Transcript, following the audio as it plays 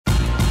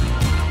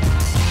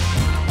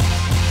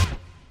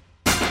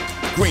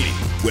Greeny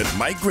with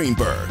Mike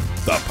Greenberg,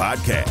 the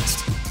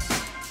podcast.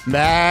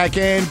 Back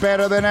in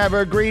better than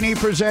ever, Greeny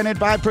presented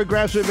by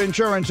Progressive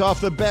Insurance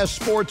off the best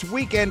sports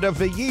weekend of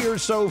the year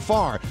so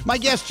far. My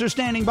guests are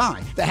standing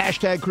by. The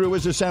hashtag crew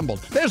is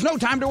assembled. There's no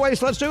time to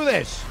waste. Let's do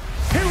this.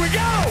 Here we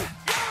go!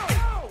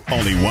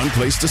 Only one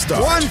place to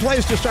start. One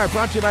place to start.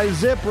 Brought to you by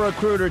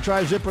ZipRecruiter.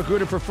 Try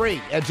ZipRecruiter for free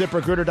at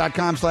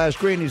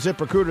ZipRecruiter.com/Greeny.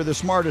 ZipRecruiter, the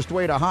smartest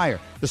way to hire.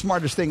 The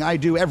smartest thing I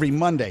do every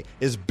Monday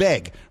is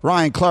beg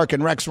Ryan Clark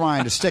and Rex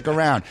Ryan to stick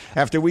around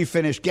after we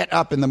finish, get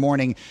up in the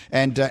morning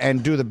and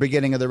do the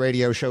beginning of the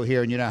radio show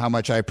here. And you know how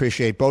much I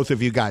appreciate both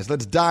of you guys.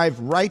 Let's dive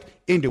right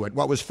into it.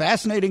 What was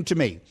fascinating to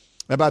me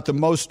about the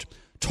most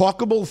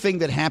talkable thing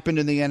that happened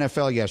in the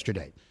NFL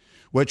yesterday,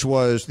 which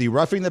was the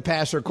roughing the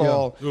passer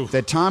call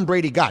that Tom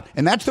Brady got.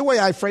 And that's the way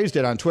I phrased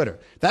it on Twitter.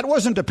 That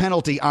wasn't a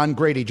penalty on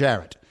Grady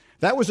Jarrett.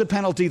 That was a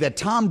penalty that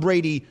Tom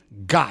Brady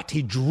got.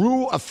 He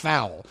drew a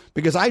foul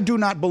because I do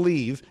not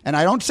believe, and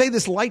I don't say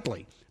this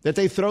lightly, that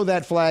they throw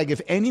that flag if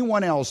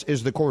anyone else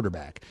is the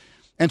quarterback.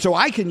 And so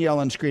I can yell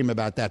and scream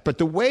about that. But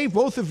the way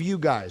both of you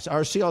guys,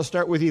 RC, I'll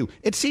start with you,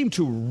 it seemed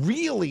to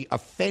really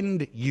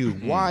offend you.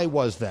 Mm-hmm. Why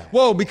was that?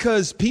 Well,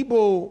 because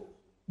people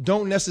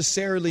don't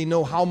necessarily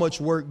know how much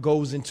work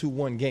goes into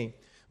one game,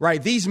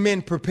 right? These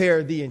men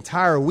prepare the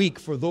entire week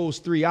for those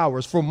 3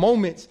 hours, for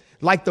moments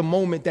like the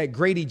moment that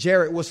Grady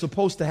Jarrett was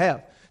supposed to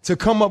have, to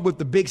come up with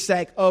the big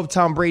sack of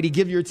Tom Brady,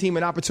 give your team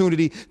an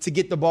opportunity to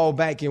get the ball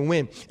back and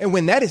win. And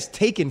when that is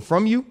taken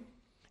from you,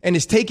 and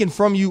is taken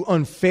from you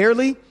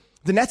unfairly,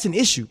 then that's an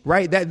issue,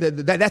 right?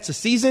 That's a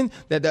season.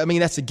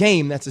 That's a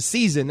game. That's a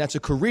season. That's a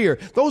career.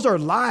 Those are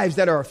lives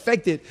that are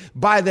affected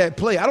by that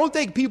play. I don't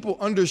think people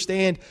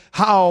understand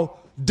how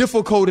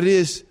difficult it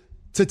is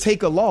to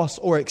take a loss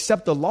or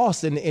accept a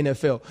loss in the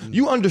NFL.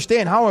 You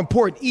understand how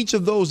important each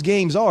of those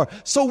games are.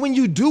 So when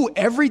you do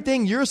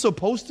everything you're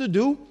supposed to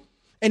do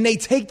and they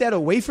take that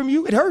away from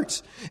you, it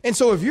hurts. And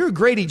so if you're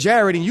Grady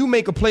Jarrett and you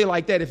make a play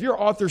like that, if you're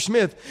Arthur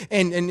Smith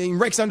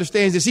and Rex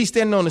understands this, he's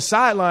standing on the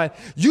sideline,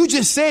 you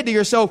just said to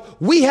yourself,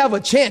 we have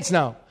a chance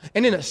now.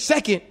 And in a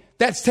second,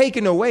 that's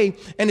taken away,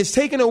 and it's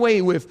taken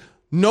away with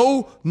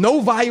no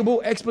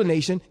viable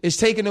explanation. Is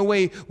taken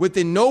away with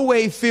in no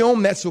way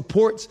film that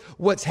supports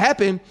what's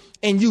happened,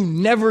 and you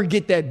never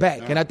get that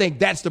back. And I think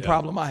that's the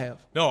problem I have.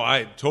 No,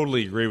 I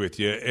totally agree with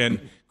you. And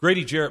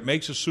Grady Jarrett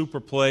makes a super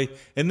play,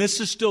 and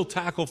this is still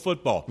tackle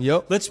football.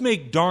 Yep. Let's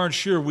make darn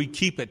sure we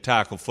keep it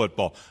tackle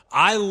football.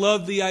 I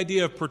love the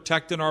idea of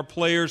protecting our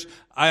players.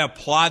 I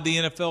applaud the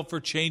NFL for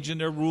changing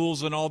their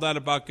rules and all that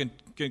about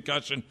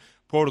concussion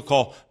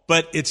protocol,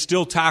 but it's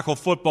still tackle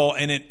football,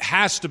 and it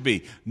has to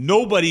be.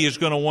 Nobody is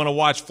going to want to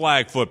watch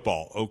flag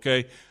football,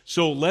 okay?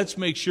 So let's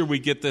make sure we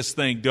get this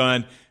thing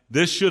done.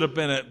 This should have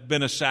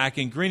been a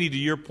sacking. Greeny, to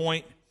your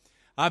point,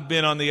 I've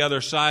been on the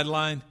other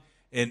sideline,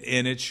 and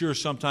it sure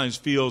sometimes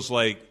feels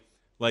like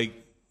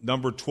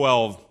number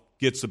 12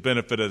 gets the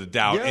benefit of the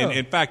doubt. Yeah. And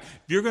in fact,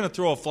 if you're going to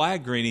throw a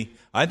flag, Greeny,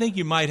 I think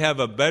you might have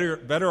a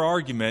better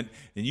argument,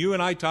 and you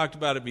and I talked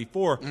about it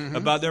before,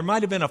 about there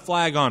might have been a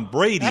flag on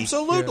Brady.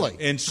 Absolutely.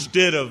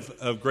 Instead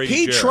of Grady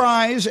He Jarrett.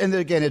 tries, and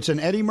again, it's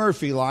an Eddie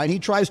Murphy line, he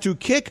tries to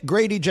kick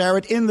Grady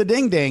Jarrett in the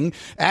ding-ding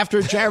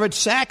after Jarrett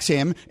sacks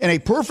him in a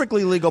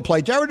perfectly legal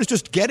play. Jarrett is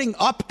just getting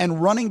up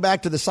and running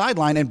back to the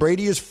sideline, and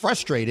Brady is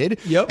frustrated,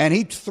 and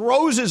he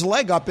throws his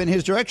leg up in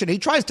his direction. He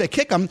tries to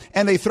kick him,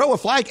 and they throw a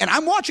flag, and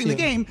I'm watching the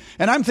game,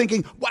 and I'm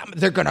thinking, wow,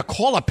 they're going to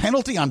call a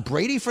penalty on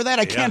Brady for that?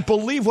 I can't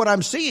believe what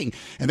I'm seeing.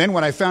 And then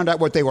when I found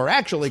out what they were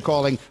actually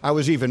calling, I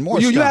was even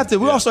more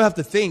stunned. We also have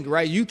to think,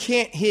 right? You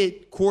can't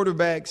hit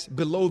quarterbacks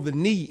below the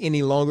knee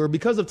any longer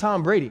because of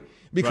Tom Brady.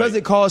 Because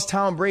it caused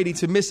Tom Brady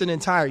to miss an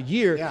entire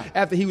year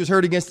after he was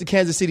hurt against the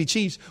Kansas City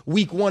Chiefs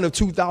week 1 of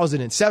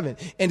 2007.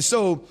 And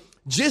so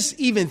just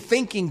even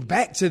thinking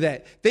back to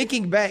that,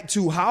 thinking back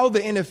to how the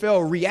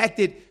NFL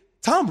reacted,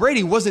 Tom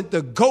Brady wasn't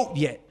the GOAT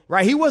yet.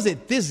 Right? He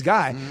wasn't this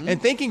guy.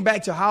 And thinking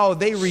back to how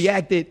they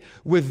reacted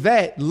with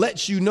that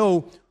lets you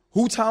know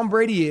who Tom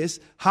Brady is,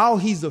 how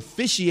he's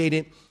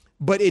officiated,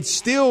 but it's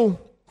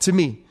still, to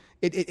me,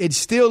 it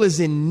still is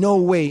in no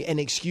way an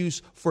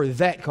excuse for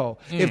that call.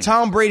 If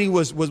Tom Brady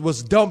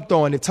was dumped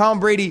on, if Tom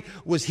Brady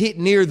was hit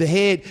near the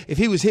head, if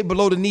he was hit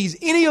below the knees,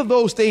 any of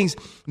those things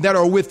that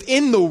are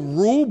within the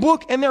rule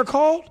book and they're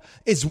called,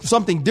 is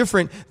something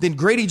different than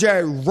Grady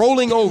Jarrett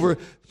rolling over,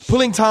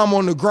 pulling Tom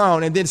on the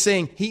ground, and then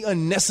saying he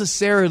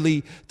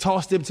unnecessarily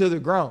tossed him to the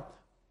ground.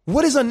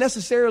 What is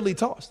unnecessarily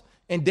tossed?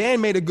 And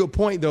Dan made a good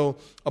point, though,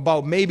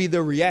 about maybe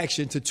the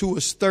reaction to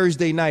Tua's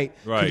Thursday night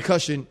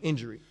concussion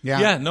injury.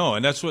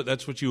 And that's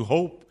what you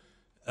hope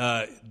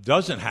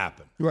doesn't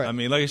happen. Right. I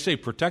mean, like I say,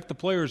 protect the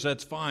players,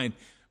 that's fine,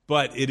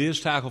 but it is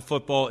tackle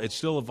football. It's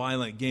still a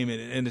violent game,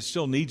 and it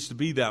still needs to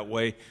be that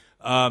way.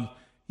 When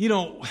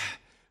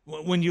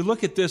you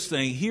look at this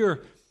thing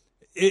here,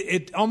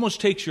 it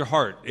almost takes your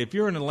heart. If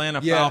you're an Atlanta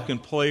Falcon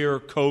player,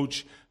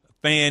 coach,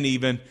 fan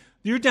even,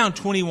 you're down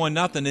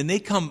 21-0, and they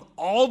come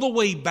all the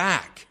way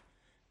back,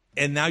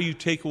 and now you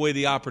take away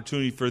the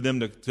opportunity for them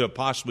to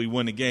possibly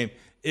win the game.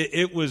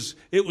 It was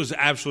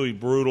absolutely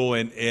brutal,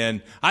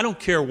 and I don't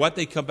care what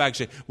they come back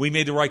and say, we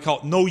made the right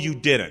call. No, you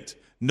didn't.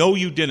 No,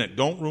 you didn't.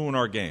 Don't ruin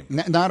our game.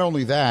 Not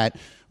only that,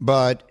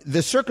 but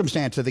the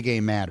circumstance of the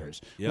game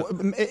matters. Yep.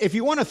 If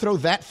you want to throw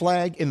that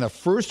flag in the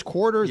first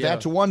quarter,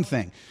 that's one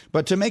thing.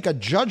 But to make a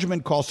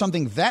judgment call,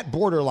 something that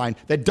borderline,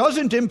 that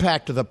doesn't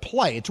impact the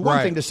play, it's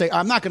one thing to say,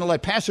 I'm not going to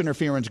let pass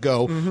interference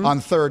go on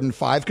 3rd and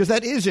 5, because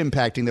that is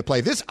impacting the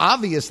play. This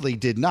obviously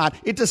did not.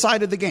 It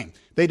decided the game.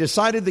 They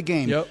decided the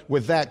game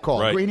with that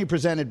call. Right. Greeny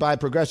presented by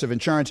Progressive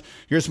Insurance.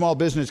 Your small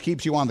business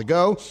keeps you on the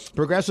go.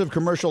 Progressive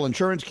Commercial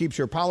Insurance keeps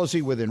your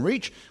policy within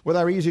reach with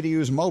our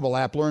easy-to-use mobile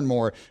app. Learn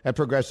more at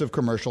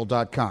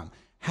progressivecommercial.com.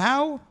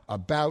 How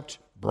about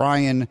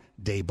Brian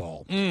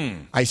Daboll?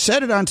 I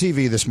said it on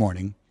TV this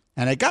morning,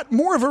 and I got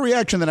more of a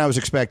reaction than I was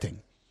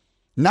expecting.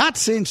 Not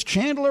since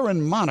Chandler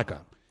and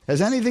Monica has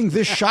anything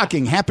this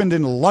shocking happened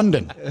in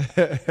London.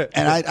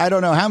 And I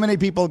don't know how many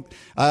people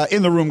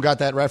in the room got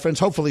that reference.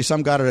 Hopefully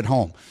some got it at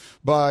home.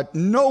 But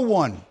no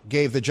one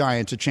gave the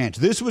Giants a chance.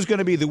 This was going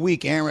to be the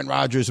week Aaron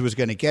Rodgers was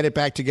going to get it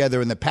back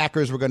together and the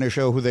Packers were going to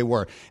show who they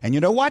were. And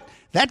you know what?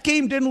 That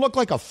game didn't look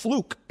like a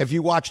fluke if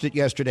you watched it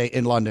yesterday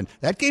in London.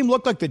 That game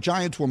looked like the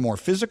Giants were more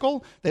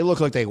physical. They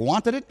looked like they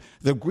wanted it.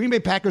 The Green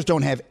Bay Packers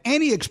don't have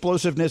any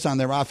explosiveness on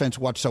their offense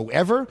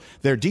whatsoever.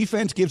 Their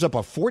defense gives up a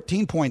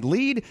 14-point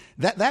lead.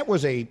 That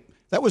was a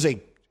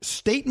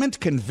statement,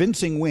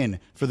 convincing win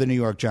for the New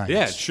York Giants.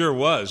 Yeah, it sure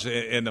was.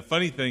 And the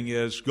funny thing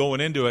is, going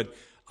into it,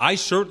 I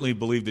certainly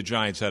believe the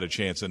Giants had a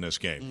chance in this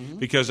game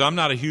because I'm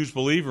not a huge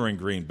believer in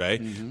Green Bay.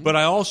 But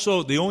I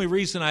also, the only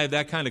reason I have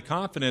that kind of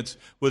confidence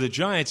with the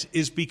Giants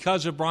is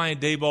because of Brian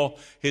Daboll,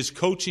 his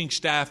coaching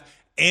staff,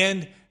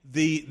 and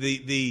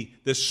the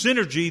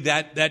synergy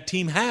that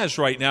team has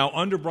right now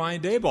under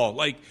Brian Daboll.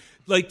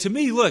 Like to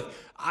me, look,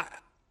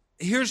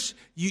 here's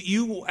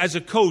you as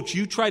a coach,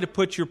 you try to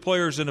put your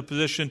players in a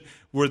position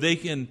where they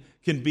can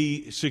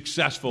be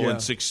successful and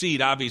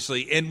succeed,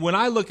 obviously. And when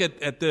I look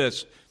at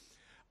this,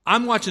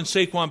 I'm watching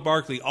Saquon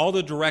Barkley, all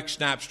the direct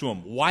snaps to him.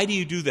 Why do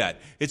you do that?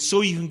 It's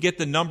so you can get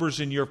the numbers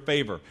in your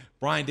favor.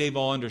 Brian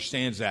Daboll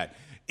understands that.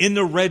 In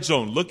the red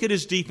zone, look at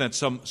his defense,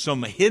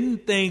 some hidden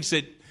things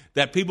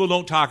that people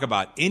don't talk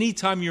about.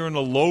 Anytime you're in a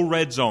low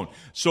red zone,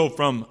 so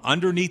from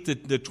underneath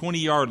the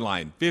 20-yard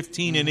line,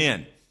 15 and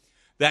in,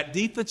 that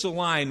defensive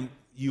line,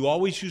 you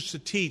always used to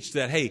teach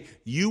that, hey,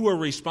 you are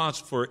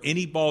responsible for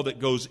any ball that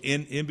goes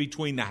in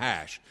between the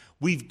hash.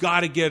 We've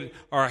got to get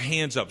our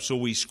hands up. So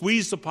we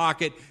squeeze the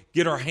pocket,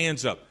 get our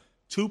hands up.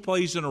 2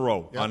 plays in a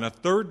row. Yep. On a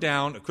third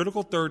down, a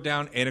critical third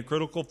down, and a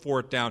critical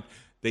fourth down,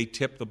 they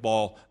tip the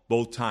ball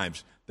both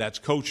times. That's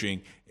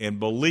coaching. And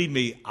believe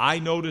me, I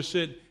notice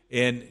it.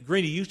 And,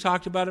 Greeny, you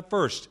talked about it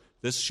first.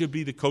 This should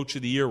be the coach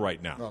of the year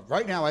right now. Well,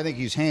 right now, I think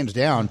he's hands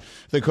down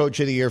the coach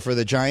of the year for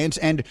the Giants.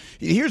 And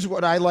here's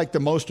what I like the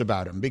most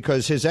about him,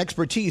 because his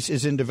expertise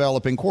is in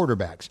developing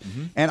quarterbacks.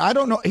 And I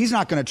don't know, he's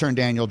not going to turn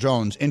Daniel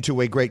Jones into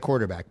a great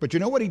quarterback. But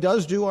you know what he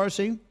does do,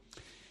 RC?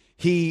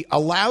 He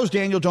allows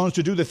Daniel Jones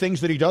to do the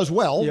things that he does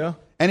well,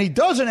 and he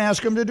doesn't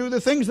ask him to do the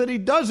things that he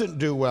doesn't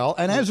do well.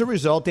 And as a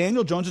result,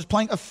 Daniel Jones is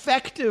playing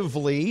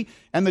effectively,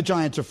 and the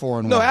Giants are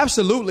 4-1. No,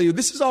 absolutely.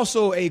 This is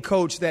also a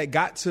coach that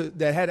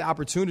had the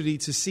opportunity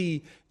to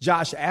see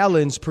Josh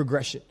Allen's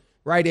progression,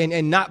 right?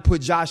 And not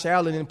put Josh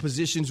Allen in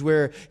positions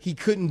where he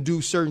couldn't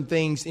do certain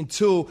things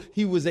until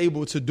he was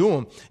able to do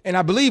them. And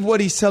I believe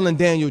what he's telling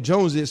Daniel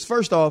Jones is,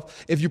 first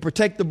off, if you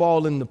protect the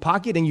ball in the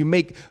pocket and you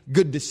make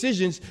good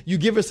decisions, you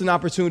give us an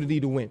opportunity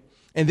to win.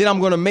 And then I'm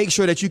going to make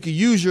sure that you can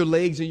use your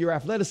legs and your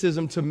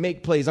athleticism to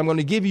make plays. I'm going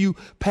to give you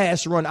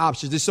pass run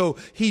options. And so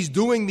he's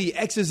doing the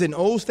X's and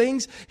O's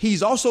things.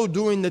 He's also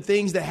doing the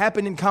things that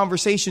happen in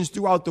conversations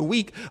throughout the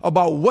week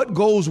about what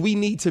goals we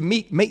need to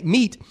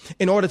meet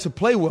in order to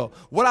play well.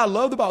 What I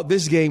loved about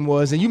this game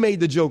was, and you made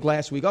the joke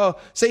last week,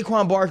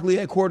 Saquon Barkley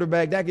at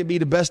quarterback, that could be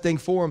the best thing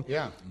for him.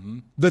 Yeah.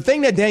 The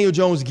thing that Daniel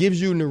Jones gives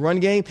you in the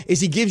run game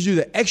is he gives you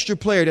the extra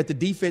player that the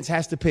defense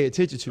has to pay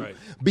attention to. Right.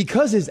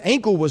 Because his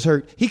ankle was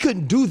hurt, he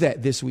couldn't do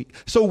that this week.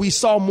 So we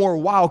saw more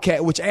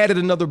Wildcat, which added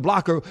another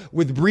blocker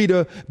with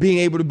Breida being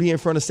able to be in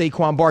front of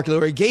Saquon Barkley,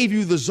 or it gave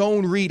you the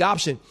zone read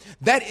option.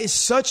 That is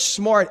such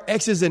smart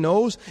X's and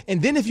O's.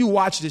 And then if you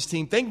watch this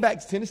team, think back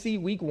to Tennessee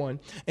week 1,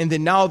 and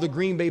then now the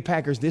Green Bay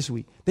Packers this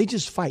week. They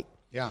just fight.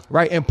 Yeah.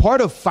 Right. And part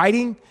of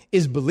fighting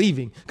is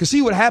believing. Because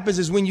see, what happens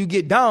is when you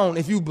get down,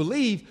 if you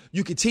believe,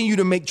 you continue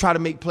to try to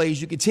make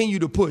plays. You continue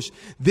to push.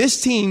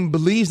 This team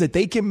believes that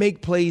they can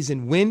make plays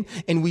and win.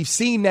 And we've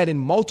seen that in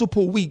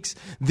multiple weeks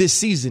this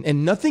season.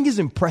 And nothing is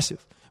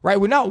impressive. Right.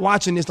 We're not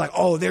watching this like,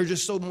 oh, they're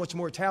just so much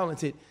more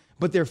talented.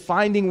 But they're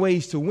finding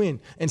ways to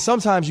win. And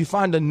sometimes you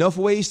find enough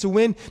ways to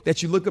win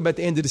that you look up at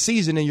the end of the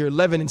season and you're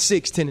 11-6,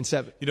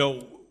 10-7. You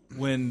know,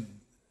 when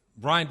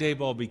Brian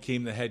Daboll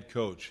became the head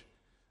coach,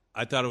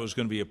 I thought it was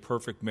going to be a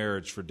perfect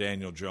marriage for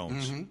Daniel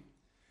Jones.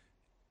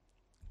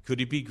 Could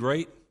he be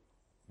great?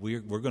 We're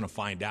going to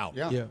find out.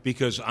 Yeah.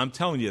 Because I'm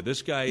telling you,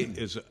 this guy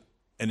is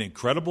an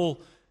incredible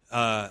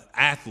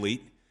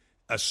athlete,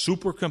 a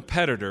super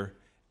competitor,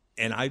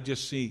 and I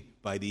just see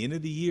by the end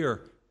of the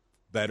year,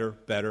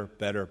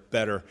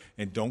 better,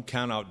 and don't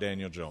count out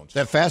Daniel Jones.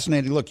 That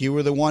fascinating. Look, you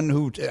were the one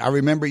who, I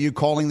remember you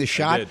calling the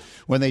shot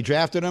when they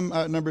drafted him,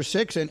 number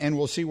 6, and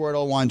we'll see where it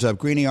all winds up.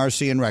 Greeny,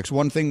 RC, and Rex.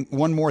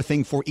 One more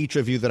thing for each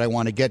of you that I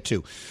want to get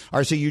to.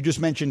 RC, you just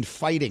mentioned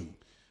fighting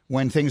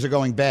when things are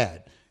going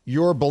bad.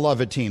 Your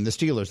beloved team, the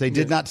Steelers, they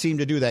did not seem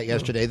to do that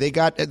yesterday. They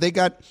got.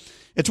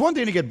 It's one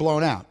thing to get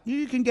blown out.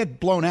 You can get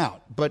blown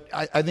out, but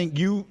I think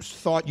you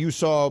thought you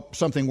saw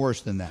something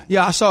worse than that.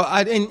 Yeah, I saw.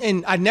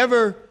 And I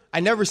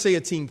never say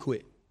a team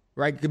quit,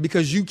 right?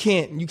 Because you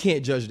can't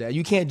judge that.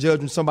 You can't judge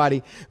when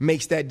somebody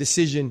makes that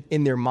decision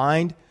in their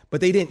mind,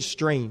 but they didn't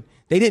strain.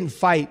 They didn't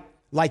fight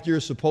like you're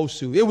supposed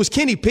to. It was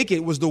Kenny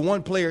Pickett was the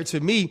one player to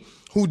me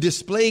who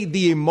displayed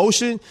the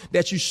emotion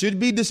that you should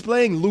be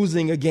displaying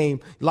losing a game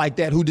like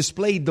that, who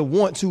displayed the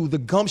want to, the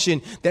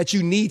gumption that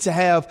you need to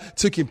have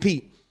to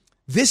compete.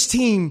 This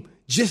team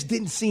just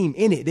didn't seem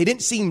in it. They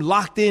didn't seem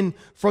locked in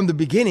from the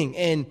beginning.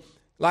 And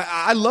like,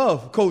 I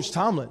love Coach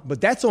Tomlin, but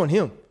that's on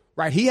him.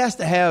 Right? He has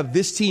to have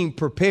this team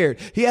prepared.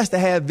 He has to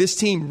have this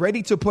team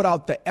ready to put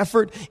out the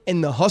effort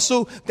and the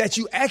hustle that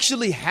you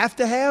actually have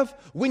to have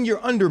when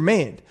you're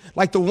undermanned.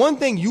 Like, the one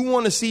thing you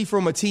want to see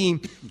from a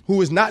team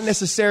who is not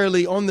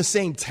necessarily on the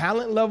same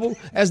talent level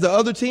as the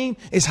other team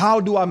is,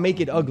 how do I make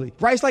it ugly?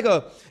 Right? It's like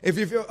if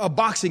you're a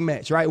boxing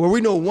match, right? Where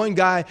we know one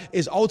guy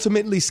is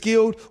ultimately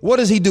skilled. What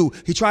does he do?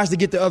 He tries to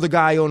get the other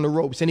guy on the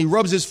ropes, and he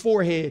rubs his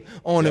forehead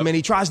on him, and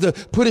he tries to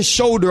put his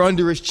shoulder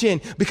under his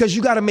chin, because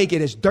you got to make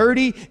it as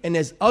dirty and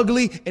as ugly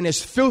and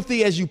as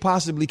filthy as you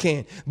possibly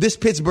can. This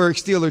Pittsburgh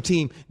Steelers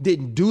team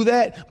didn't do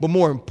that, but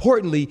more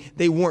importantly,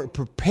 they weren't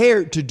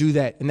prepared to do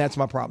that, and that's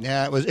my problem.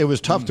 Yeah, it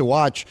was tough to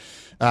watch.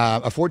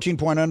 A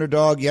 14-point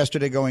underdog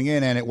yesterday going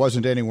in, and it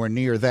wasn't anywhere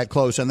near that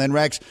close. And then,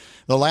 Rex,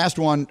 the last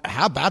one,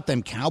 how about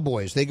them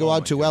Cowboys? They go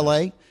out to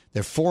L.A.,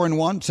 they're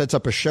 4-1, sets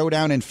up a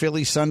showdown in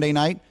Philly Sunday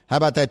night. How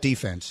about that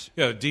defense?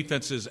 Yeah, the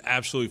defense is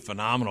absolutely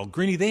phenomenal.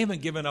 Greeny, they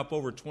haven't given up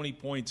over 20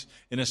 points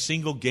in a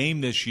single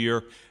game this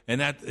year, and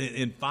that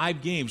in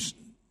 5 games.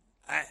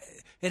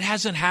 It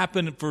hasn't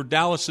happened for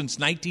Dallas since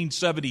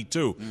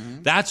 1972.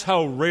 Mm-hmm. That's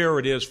how rare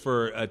it is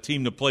for a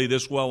team to play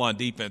this well on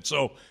defense.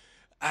 So,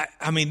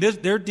 I mean,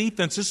 their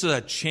defense, this is a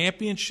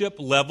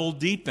championship-level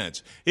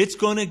defense. It's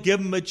going to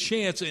give them a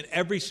chance in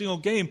every single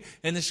game.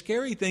 And the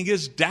scary thing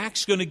is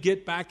Dak's going to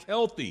get back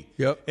healthy.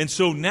 Yep. And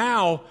so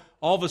now,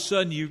 all of a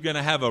sudden, you're going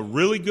to have a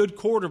really good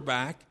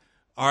quarterback,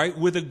 all right,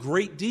 with a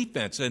great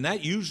defense. And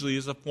that usually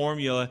is a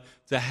formula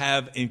to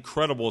have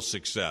incredible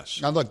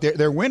success. Now, look,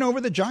 their win over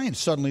the Giants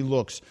suddenly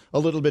looks a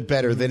little bit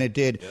better than it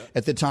did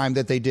at the time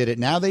that they did it.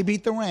 Now they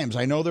beat the Rams.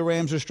 I know the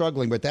Rams are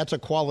struggling, but that's a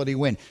quality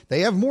win. They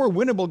have more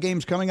winnable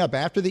games coming up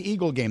after the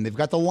Eagle game. They've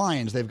got the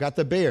Lions. They've got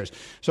the Bears.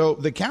 So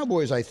the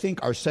Cowboys, I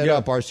think, are set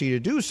up, RC, to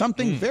do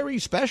something very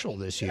special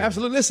this year.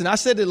 Absolutely. Listen, I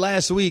said it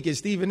last week, and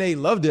Stephen A.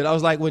 loved it. I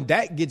was like, when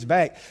Dak gets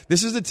back,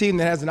 this is a team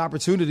that has an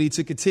opportunity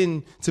to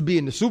continue to be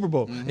in the Super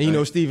Bowl. And you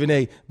know, Stephen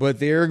A., but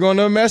they're going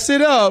to mess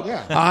it up.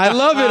 Yeah. I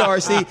love it,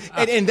 RC.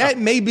 And that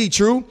may be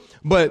true,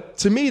 but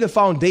to me, the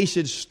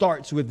foundation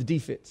starts with the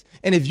defense.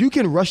 And if you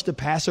can rush the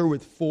passer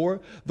with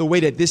 4 the way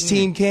that this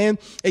team can,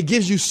 it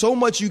gives you so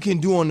much you can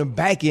do on the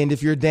back end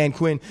if you're Dan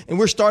Quinn. And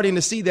we're starting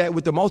to see that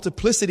with the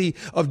multiplicity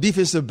of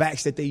defensive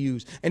backs that they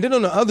use. And then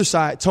on the other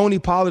side, Tony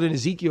Pollard and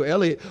Ezekiel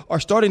Elliott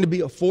are starting to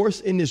be a force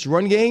in this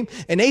run game.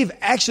 And they've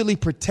actually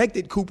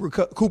protected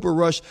Cooper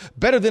Rush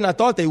better than I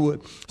thought they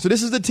would. So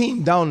this is the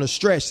team down the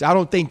stretch I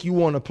don't think you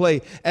want to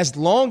play, as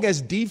long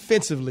as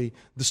defensively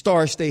the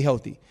stars stay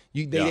healthy.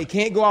 They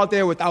can't go out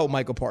there without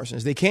Michael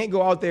Parsons. They can't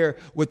go out there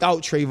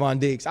without Trayvon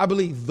Diggs. I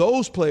believe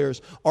those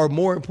players are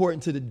more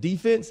important to the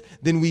defense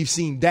than we've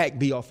seen Dak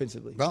be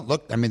offensively. Well,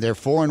 look, I mean, they're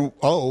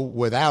 4-0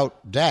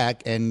 without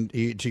Dak, and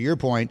to your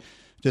point,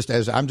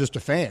 I'm just a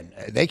fan.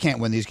 They can't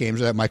win these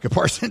games without Micah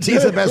Parsons.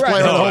 He's the best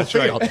player on the whole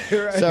field.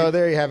 Right. So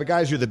there you have it.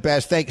 Guys, you're the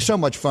best. Thanks. So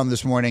much fun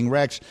this morning.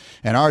 Rex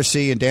and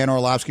RC and Dan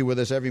Orlovsky with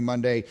us every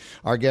Monday.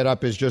 Our Get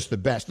Up is just the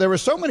best. There are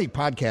so many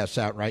podcasts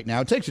out right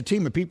now. It takes a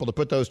team of people to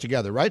put those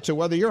together, right? So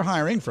whether you're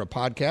hiring for a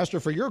podcast or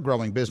for your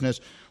growing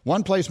business,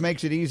 one place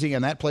makes it easy,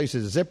 and that place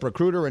is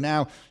ZipRecruiter. And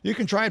now you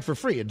can try it for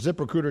free at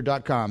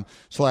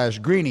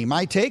ZipRecruiter.com/Greeny.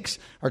 My takes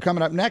are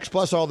coming up next,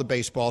 plus all the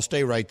baseball.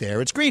 Stay right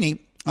there. It's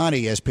Greeny on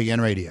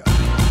ESPN Radio.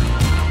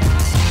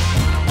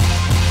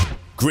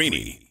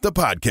 Greeny, the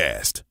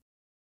podcast.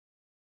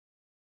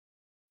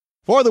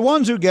 For the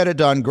ones who get it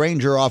done,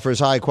 Grainger offers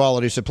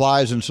high-quality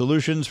supplies and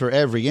solutions for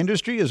every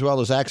industry, as well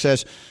as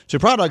access to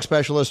product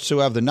specialists who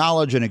have the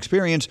knowledge and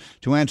experience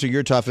to answer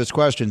your toughest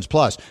questions.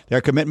 Plus,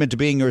 their commitment to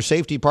being your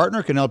safety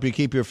partner can help you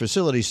keep your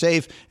facility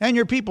safe and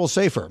your people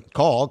safer.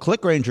 Call,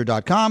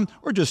 clickgrainger.com,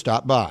 or just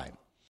stop by.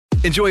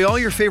 Enjoy all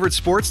your favorite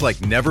sports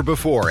like never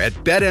before at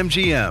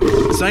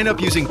BetMGM. Sign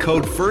up using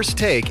code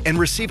FIRSTTAKE and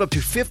receive up to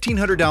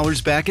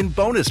 $1,500 back in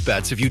bonus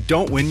bets if you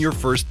don't win your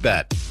first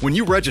bet. When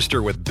you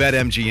register with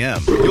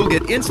BetMGM, you'll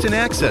get instant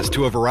access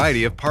to a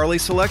variety of parlay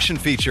selection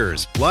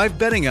features, live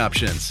betting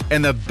options,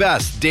 and the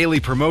best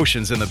daily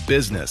promotions in the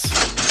business.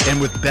 And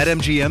with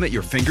BetMGM at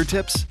your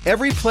fingertips,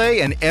 every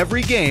play and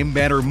every game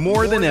matter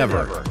more than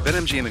ever.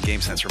 BetMGM and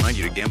GameSense remind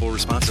you to gamble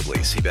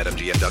responsibly. See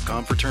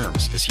BetMGM.com for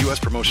terms. This U.S.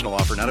 promotional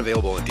offer not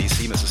available in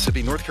D.C.,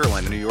 Mississippi, North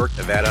Carolina, New York,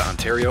 Nevada,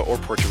 Ontario, or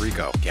Puerto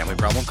Rico. Gambling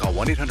problem? Call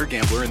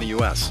 1-800-GAMBLER in the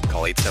U.S.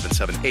 Call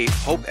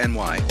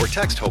 877-8-HOPE-NY or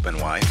text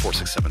HOPE-NY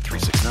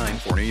 467-369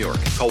 for New York.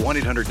 Call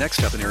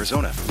 1-800-NEXT-STEP in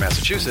Arizona. For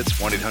Massachusetts,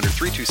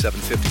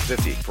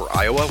 1-800-327-5050. For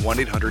Iowa,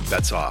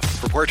 1-800-BETS-OFF.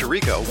 For Puerto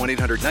Rico,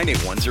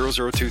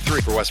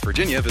 1-800-981-0023. For West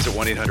Virginia, visit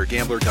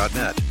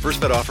 1-800-GAMBLER.net. First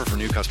bet offer for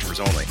new customers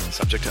only.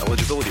 Subject to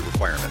eligibility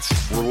requirements.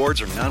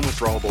 Rewards are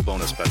non-withdrawable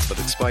bonus bets that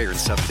expire in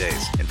 7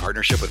 days. In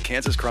partnership with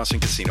Kansas Crossing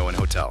Casino and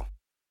Hotel.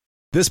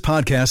 This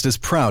podcast is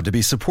proud to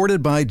be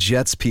supported by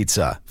Jets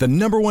Pizza, the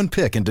 #1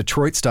 pick in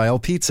Detroit-style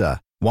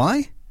pizza.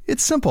 Why?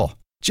 It's simple.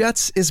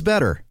 Jets is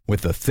better.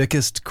 With the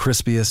thickest,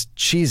 crispiest,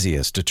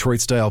 cheesiest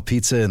Detroit-style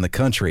pizza in the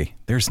country,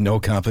 there's no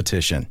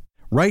competition.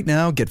 Right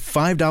now, get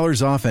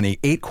 $5 off any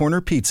 8-corner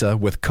pizza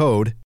with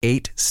code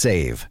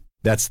 8SAVE.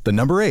 That's the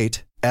number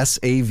 8,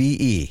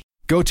 S-A-V-E.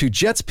 Go to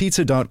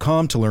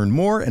jetspizza.com to learn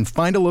more and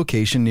find a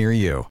location near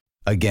you.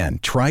 Again,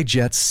 try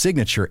Jet's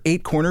signature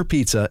 8-corner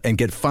pizza and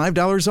get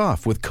 $5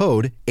 off with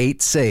code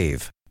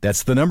 8SAVE.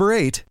 That's the number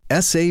 8,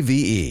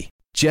 S-A-V-E.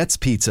 Jet's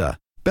Pizza.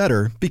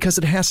 Better because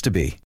it has to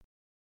be.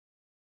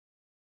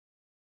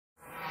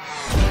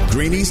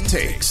 Greeny's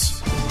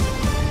Takes.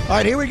 All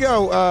right, here we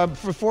go.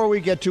 Before we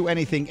get to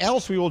anything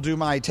else, we will do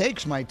my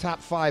takes, my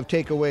top 5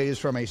 takeaways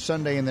from a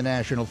Sunday in the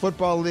National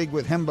Football League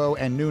with Hembo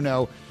and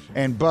Nuno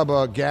and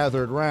Bubba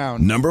gathered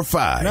round. Number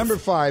 5. Number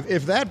 5,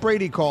 if that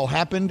Brady call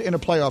happened in a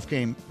playoff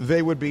game,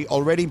 they would be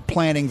already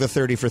planning the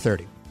 30 for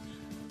 30.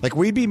 Like,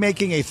 we'd be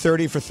making a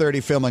 30 for 30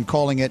 film and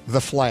calling it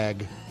the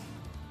flag,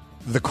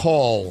 the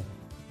call,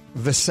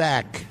 the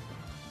sack,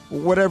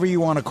 whatever you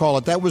want to call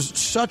it. That was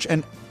such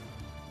an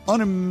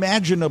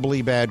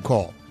unimaginably bad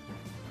call.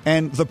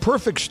 And the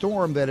perfect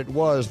storm that it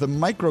was, the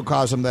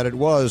microcosm that it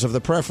was of the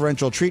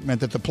preferential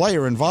treatment that the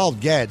player involved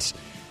gets,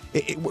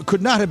 it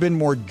could not have been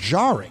more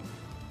jarring.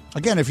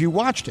 Again, if you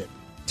watched it,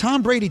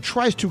 Tom Brady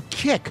tries to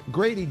kick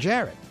Grady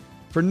Jarrett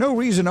for no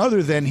reason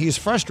other than he's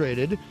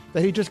frustrated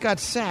that he just got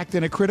sacked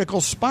in a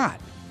critical spot.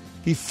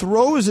 He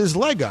throws his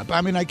leg up. I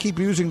mean, I keep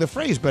using the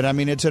phrase, but I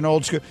mean, it's an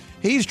old school.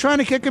 He's trying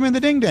to kick him in the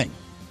ding-ding.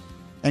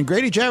 And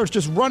Grady Jarrett's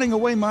just running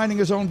away, minding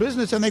his own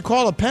business, and they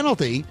call a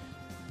penalty,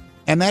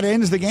 and that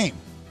ends the game.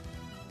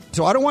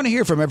 So I don't want to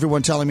hear from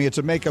everyone telling me it's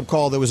a makeup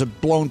call, there was a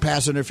blown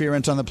pass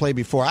interference on the play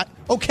before.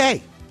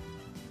 Okay.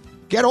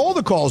 Get all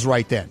the calls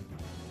right then.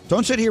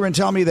 Don't sit here and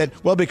tell me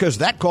that, well, because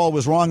that call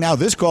was wrong, now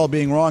this call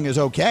being wrong is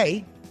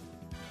okay.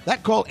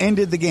 That call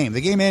ended the game. The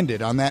game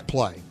ended on that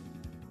play.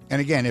 And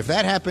again, if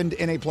that happened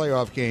in a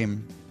playoff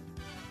game,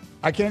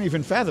 I can't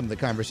even fathom the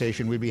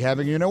conversation we'd be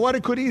having. You know what?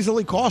 It could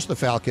easily cost the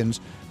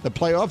Falcons the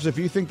playoffs. If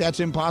you think that's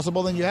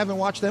impossible, then you haven't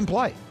watched them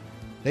play.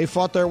 They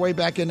fought their way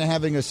back into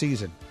having a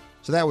season.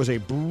 So that was a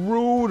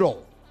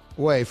brutal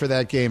way for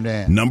that game to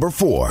end. Number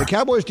 4. The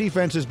Cowboys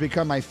defense has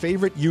become my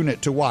favorite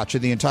unit to watch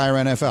in the entire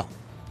NFL.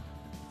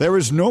 There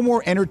is no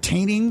more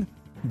entertaining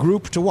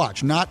group to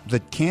watch. Not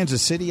the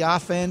Kansas City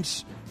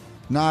offense.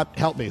 Not,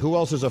 help me, who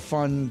else is a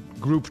fun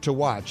group to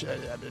watch?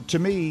 To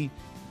me,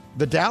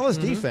 the Dallas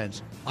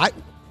defense,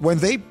 when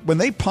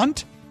they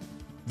punt,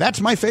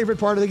 that's my favorite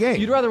part of the game.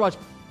 You'd rather watch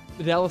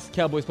the Dallas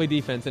Cowboys play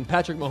defense than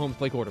Patrick Mahomes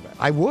play quarterback.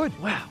 I would.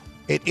 Wow.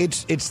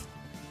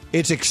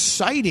 It's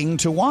exciting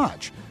to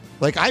watch.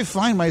 Like, I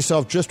find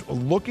myself just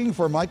looking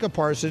for Micah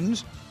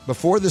Parsons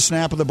before the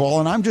snap of the ball,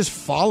 and I'm just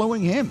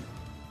following him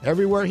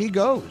everywhere he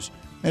goes.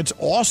 It's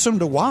awesome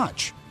to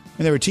watch.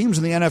 And there are teams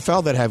in the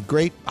NFL that have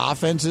great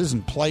offenses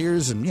and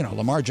players, and, you know,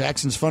 Lamar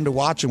Jackson's fun to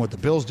watch, and what the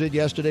Bills did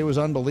yesterday was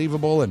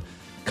unbelievable, and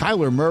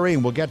Kyler Murray,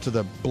 and we'll get to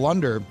the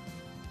blunder,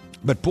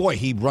 but boy,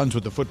 he runs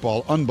with the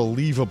football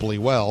unbelievably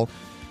well.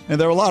 And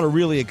there are a lot of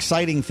really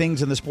exciting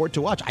things in the sport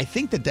to watch. I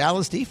think the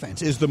Dallas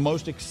defense is the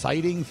most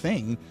exciting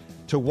thing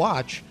to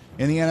watch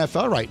in the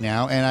NFL right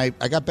now. And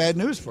I got bad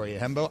news for you,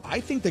 Hembo. I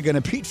think they're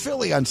going to beat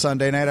Philly on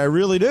Sunday night. I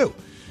really do.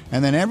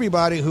 And then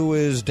everybody who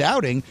is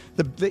doubting,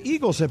 the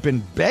Eagles have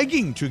been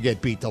begging to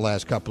get beat the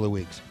last couple of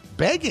weeks.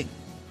 Begging.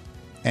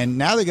 And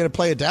now they're going to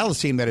play a Dallas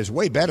team that is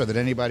way better than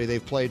anybody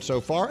they've played so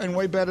far, and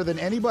way better than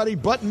anybody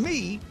but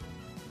me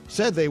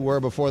said they were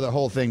before the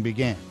whole thing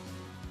began.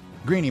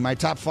 Greeny, my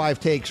top 5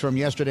 takes from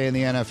yesterday in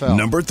the NFL.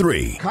 Number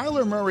 3.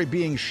 Kyler Murray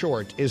being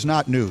short is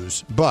not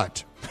news,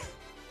 but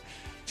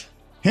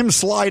him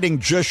sliding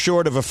just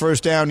short of a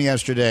first down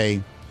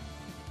yesterday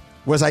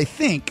was, I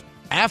think,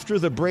 after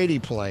the Brady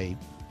play,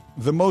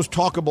 the most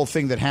talkable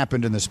thing that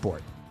happened in the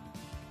sport.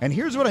 And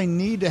here's what I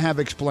need to have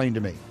explained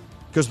to me,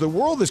 because the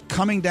world is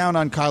coming down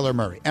on Kyler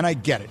Murray, and I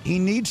get it. He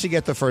needs to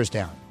get the first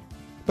down.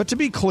 But to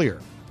be clear,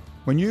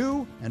 when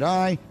you and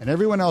I and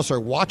everyone else are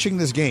watching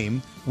this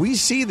game, we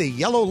see the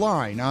yellow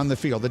line on the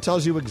field that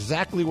tells you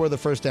exactly where the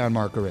first down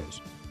marker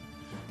is.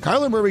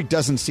 Kyler Murray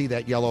doesn't see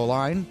that yellow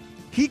line.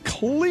 He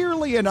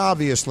clearly and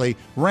obviously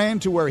ran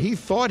to where he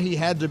thought he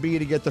had to be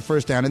to get the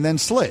first down and then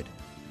slid.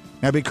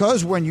 Now,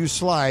 because when you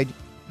slide,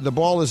 the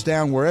ball is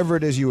down wherever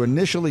it is you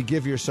initially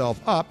give yourself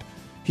up,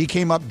 he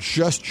came up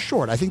just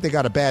short. I think they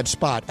got a bad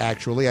spot,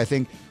 actually. I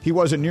think he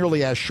wasn't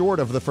nearly as short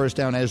of the first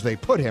down as they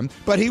put him,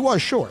 but he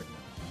was short.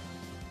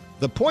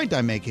 The point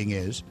I'm making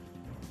is,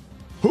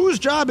 whose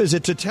job is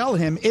it to tell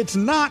him it's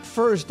not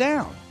first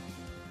down?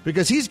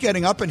 Because he's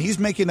getting up and he's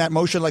making that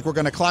motion like we're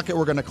going to clock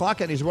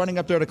it, and he's running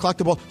up there to clock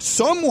the ball.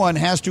 Someone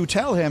has to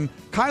tell him,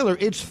 Kyler,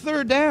 it's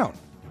third down.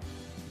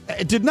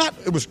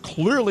 It was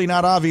clearly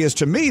not obvious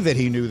to me that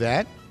he knew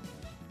that.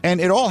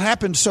 And it all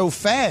happened so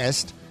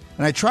fast.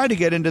 And I tried to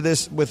get into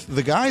this with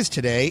the guys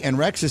today, and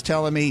Rex is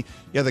telling me,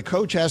 yeah, the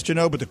coach has to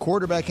know, but the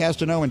quarterback has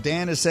to know, and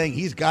Dan is saying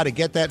he's got to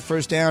get that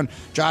first down.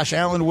 Josh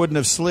Allen wouldn't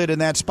have slid in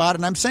that spot.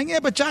 And I'm saying, yeah,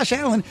 but Josh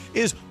Allen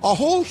is a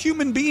whole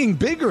human being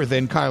bigger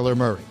than Kyler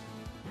Murray.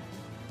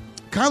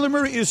 Kyler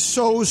Murray is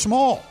so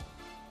small,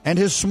 and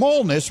his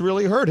smallness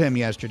really hurt him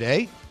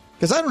yesterday,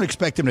 because I don't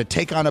expect him to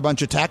take on a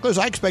bunch of tacklers.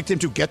 I expect him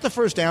to get the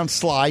first down,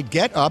 slide,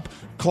 get up,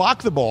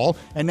 clock the ball,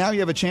 and now you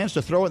have a chance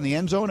to throw it in the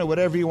end zone or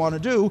whatever you want to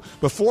do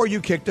before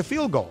you kick the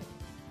field goal.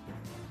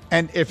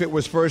 And if it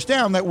was first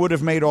down, that would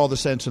have made all the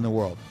sense in the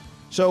world.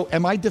 So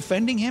am I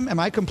defending him? Am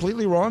I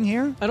completely wrong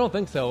here? I don't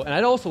think so. And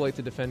I'd also like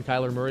to defend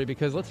Kyler Murray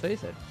because, let's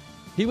face it,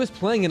 he was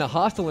playing in a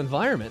hostile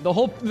environment. The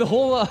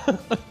whole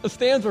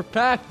stands were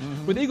packed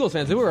with Eagles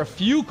fans. There were a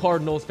few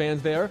Cardinals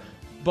fans there,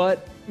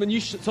 but when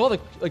you saw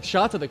the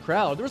shots of the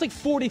crowd, there was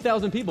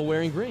 40,000 people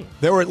wearing green.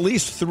 There were at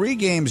least 3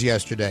 games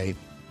yesterday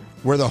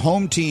where the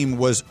home team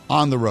was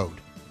on the road.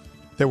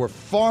 There were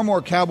far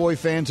more Cowboy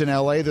fans in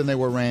L.A. than there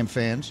were Ram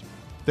fans.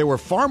 There were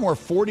far more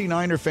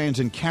 49er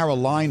fans in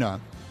Carolina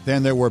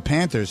than there were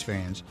Panthers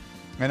fans.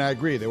 And I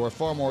agree, there were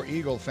far more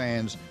Eagle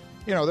fans.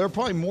 You know, there are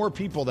probably more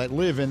people that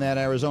live in that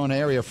Arizona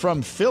area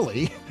from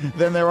Philly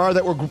than there are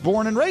that were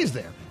born and raised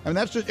there. I mean,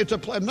 that's just, it's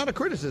not a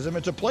criticism.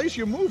 It's a place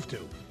you move to.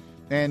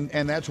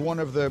 And that's one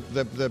of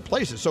the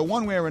places. So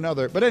one way or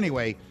another. But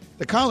anyway,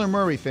 the Kyler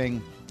Murray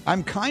thing,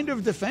 I'm kind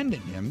of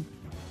defending him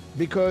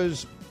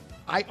because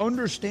I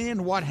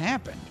understand what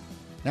happened.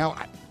 Now,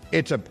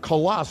 it's a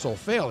colossal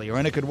failure,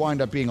 and it could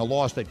wind up being a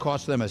loss that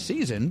cost them a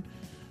season.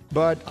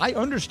 But I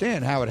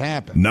understand how it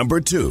happened.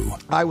 Number 2.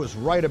 I was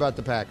right about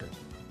the Packers.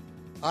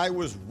 I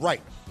was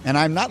right. And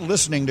I'm not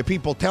listening to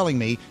people telling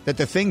me that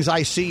the things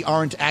I see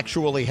aren't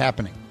actually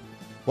happening.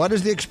 What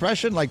is the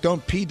expression? Like,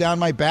 don't pee down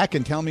my back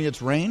and tell me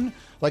it's rain?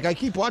 Like, I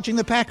keep watching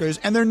the Packers,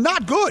 and they're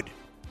not good.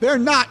 They're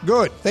not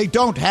good. They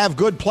don't have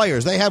good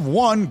players. They have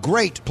one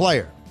great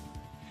player.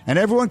 And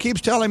everyone keeps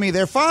telling me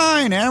they're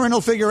fine. Aaron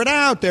will figure it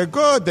out. They're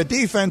good. The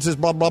defense is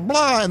blah, blah,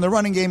 blah, and the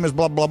running game is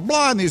blah, blah,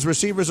 blah, and these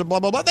receivers are blah,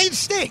 blah, blah. They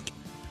stink.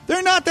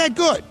 They're not that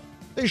good.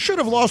 They should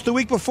have lost the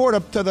week before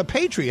to the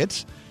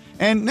Patriots.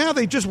 And now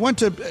they just went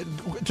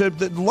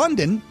to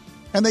London,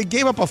 and they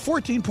gave up a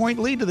 14-point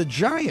lead to the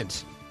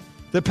Giants.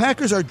 The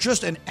Packers are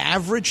just an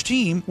average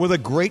team with a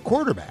great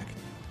quarterback.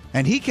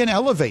 And he can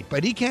elevate,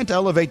 but he can't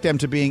elevate them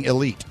to being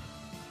elite.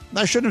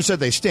 I shouldn't have said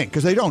they stink,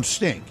 because they don't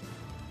stink.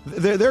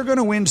 They're going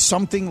to win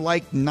something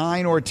like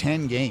 9 or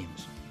 10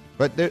 games.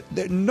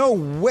 But no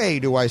way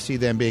do I see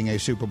them being a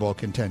Super Bowl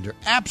contender.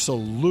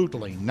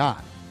 Absolutely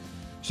not.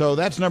 So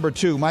that's number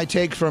 2. My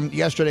take from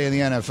yesterday in the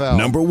NFL.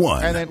 Number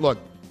 1. And then, look,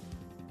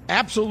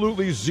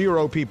 absolutely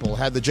 0 people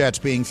had the Jets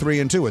being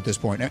 3-2 at this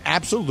point.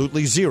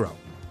 Absolutely 0.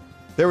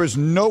 There is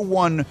no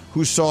one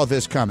who saw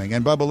this coming.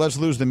 And, Bubba, let's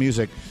lose the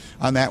music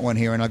on that one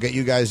here, and I'll get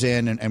you guys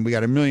in, and we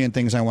got a million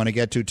things I want to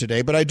get to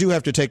today. But I do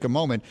have to take a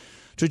moment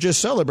to just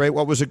celebrate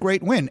what was a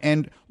great win.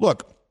 And,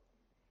 look,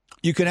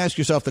 you can ask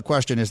yourself the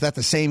question, is that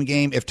the same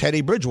game if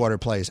Teddy Bridgewater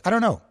plays? I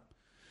don't know.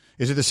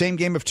 Is it the same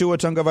game if Tua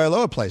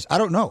Tagovailoa plays? I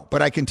don't know.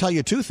 But I can tell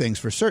you 2 things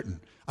for certain.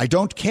 I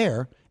don't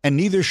care, and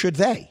neither should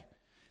they.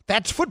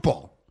 That's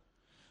football.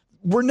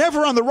 We're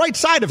never on the right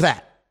side of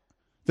that.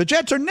 The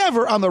Jets are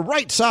never on the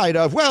right side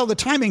of, well, the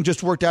timing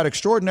just worked out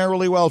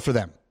extraordinarily well for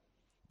them.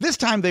 This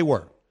time they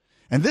were.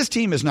 And this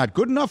team is not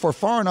good enough or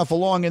far enough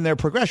along in their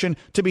progression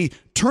to be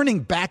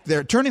turning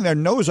their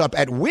nose up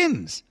at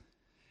wins.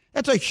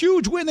 That's a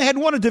huge win. They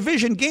hadn't won a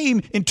division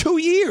game in 2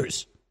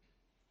 years.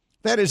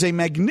 That is a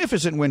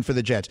magnificent win for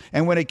the Jets.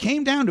 And when it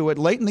came down to it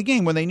late in the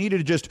game, when they needed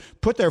to just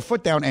put their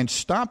foot down and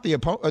stop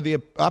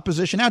the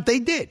opposition out, they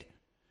did.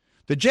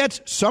 The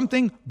Jets,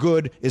 something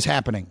good is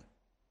happening.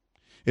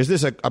 Is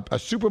this a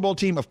Super Bowl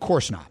team? Of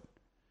course not.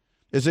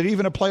 Is it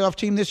even a playoff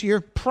team this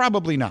year?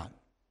 Probably not.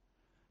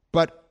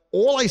 But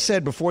all I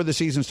said before the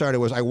season started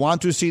was I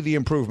want to see the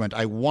improvement.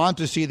 I want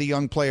to see the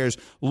young players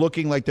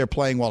looking like they're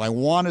playing well. I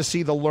want to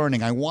see the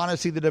learning. I want to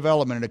see the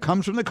development. And it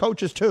comes from the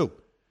coaches too.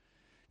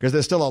 Because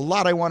there's still a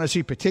lot I want to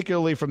see,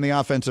 particularly from the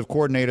offensive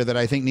coordinator, that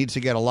I think needs to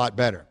get a lot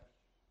better.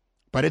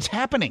 But it's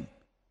happening.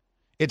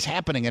 It's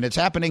happening, and it's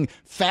happening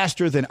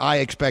faster than I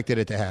expected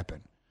it to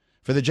happen.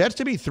 For the Jets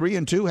to be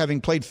 3-2,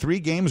 having played 3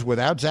 games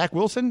without Zach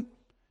Wilson,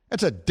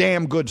 that's a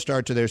damn good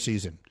start to their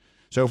season.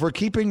 So if we're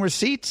keeping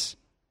receipts,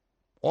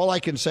 all I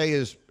can say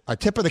is a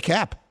tip of the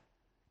cap.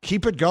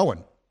 Keep it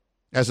going.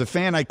 As a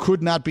fan, I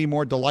could not be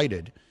more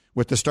delighted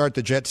with the start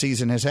the Jet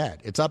season has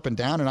had. It's up and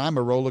down, and I'm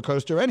a roller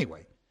coaster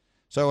anyway.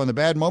 So in the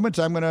bad moments,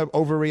 I'm going to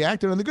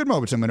overreact, and in the good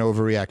moments, I'm going to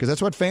overreact, because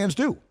that's what fans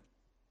do.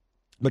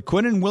 But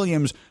Quinnen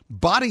Williams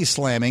body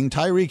slamming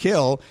Tyreek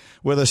Hill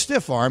with a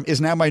stiff arm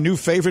is now my new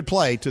favorite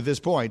play to this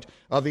point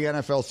of the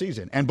NFL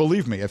season. And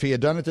believe me, if he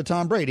had done it to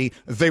Tom Brady,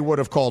 they would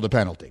have called a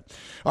penalty.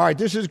 All right,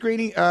 this is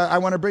Greeny. I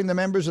want to bring the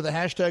members of the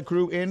hashtag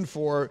crew in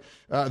for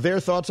their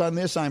thoughts on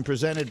this. I'm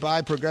presented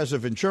by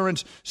Progressive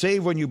Insurance.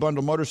 Save when you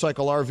bundle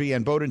motorcycle, RV,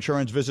 and boat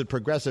insurance. Visit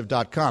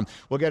Progressive.com.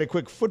 We'll get a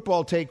quick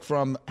football take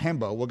from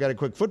Hembo. We'll get a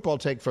quick football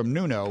take from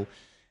Nuno.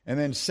 And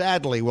then,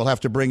 sadly, we'll have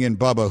to bring in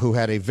Bubba, who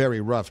had a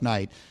very rough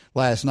night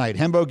last night.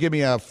 Hembo, give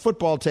me a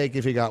football take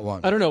if you got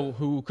one. I don't know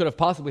who could have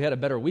possibly had a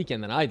better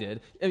weekend than I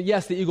did.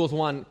 Yes, the Eagles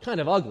won kind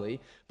of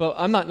ugly, but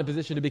I'm not in a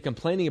position to be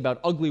complaining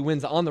about ugly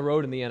wins on the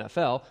road in the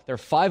NFL. They're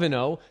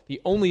 5-0, the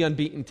only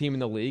unbeaten team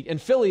in the league,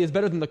 and Philly is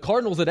better than the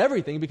Cardinals at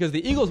everything because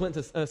the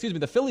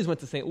the Phillies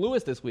went to St.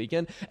 Louis this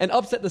weekend and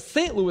upset the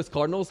St. Louis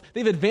Cardinals.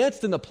 They've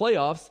advanced in the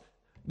playoffs.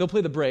 They'll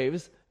play the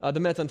Braves. The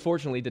Mets,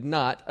 unfortunately, did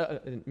not. I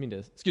didn't mean to.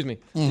 Excuse me.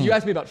 Mm-hmm. You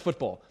asked me about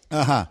football.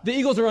 The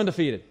Eagles are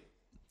undefeated.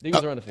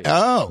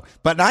 Oh,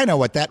 but I know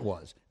what that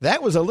was.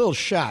 That was a little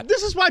shot.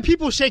 This is why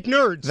people shake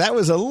nerds. That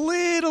was a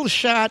little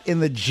shot in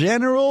the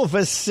general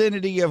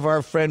vicinity of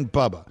our friend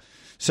Bubba.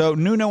 So,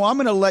 Nuno, I'm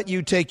going to let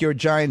you take your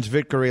Giants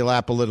victory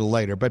lap a little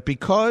later. But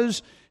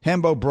because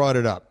Hembo brought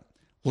it up,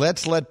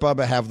 let's let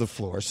Bubba have the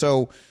floor.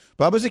 So,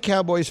 Bubba's a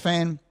Cowboys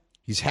fan.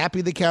 He's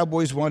happy the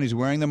Cowboys won. He's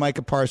wearing the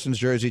Micah Parsons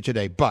jersey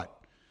today. But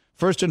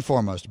first and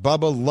foremost,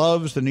 Bubba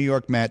loves the New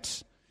York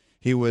Mets.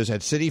 He was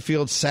at Citi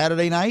Field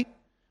Saturday night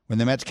when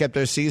the Mets kept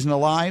their season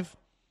alive.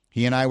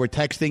 He and I were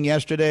texting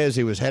yesterday as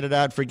he was headed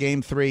out for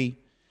Game 3.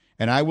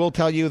 And I will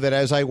tell you that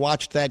as I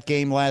watched that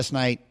game last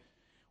night,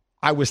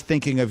 I was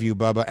thinking of you,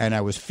 Bubba, and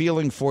I was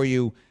feeling for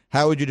you.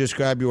 How would you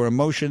describe your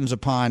emotions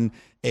upon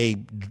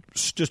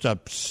just a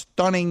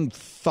stunning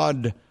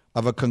thud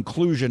of a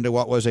conclusion to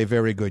what was a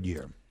very good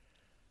year?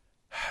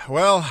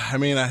 Well, I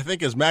mean, I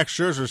think as Max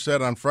Scherzer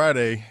said on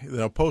Friday,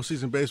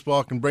 postseason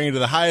baseball can bring you to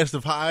the highest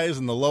of highs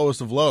and the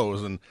lowest of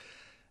lows,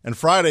 and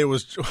Friday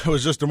was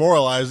just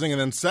demoralizing,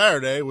 and then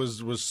Saturday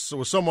was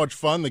so much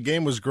fun. The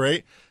game was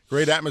great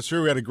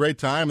atmosphere. We had a great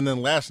time, and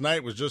then last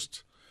night was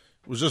just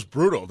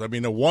brutal. I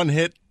mean, a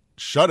one-hit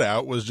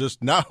shutout was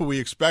just not what we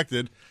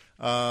expected.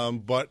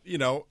 But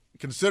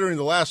considering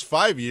the last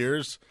 5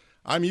 years,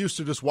 I'm used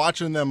to just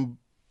watching them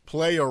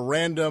play a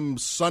random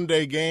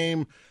Sunday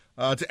game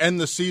to end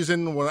the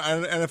season. When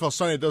NFL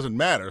Sunday, it doesn't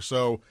matter.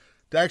 So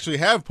to actually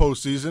have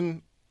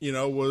postseason,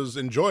 was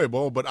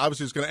enjoyable, but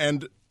obviously it's going to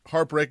end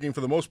heartbreaking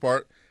for the most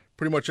part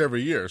pretty much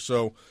every year.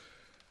 So,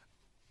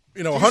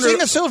 you're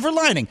seeing a silver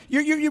lining.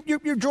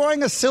 You're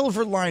drawing a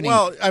silver lining.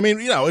 Well, I mean,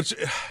 it's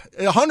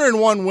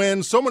 101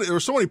 wins. There were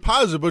so many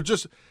positives, but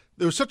just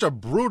there was such a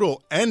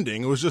brutal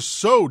ending. It was just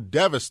so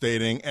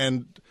devastating,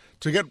 and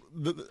to get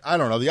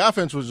the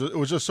offense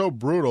was just so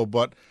brutal.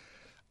 But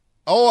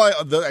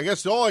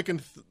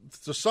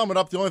to sum it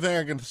up, the only thing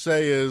I can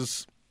say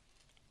is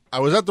I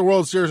was at the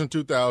World Series in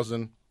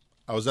 2000.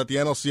 I was at the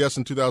NLCS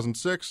in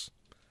 2006.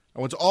 I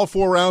went to all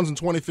 4 rounds in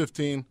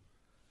 2015.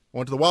 I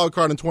went to the wild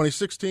card in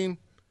 2016.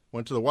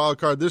 Went to the wild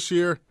card this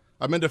year.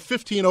 I've been to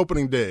 15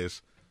 opening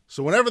days.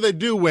 So whenever they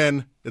do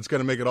win, it's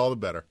going to make it all the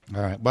better.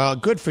 All right. Well,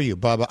 good for you,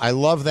 Bubba. I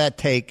love that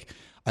take.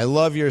 I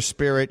love your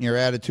spirit and your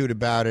attitude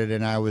about it.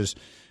 And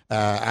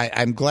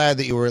I'm glad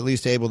that you were at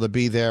least able to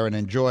be there and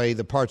enjoy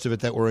the parts of it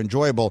that were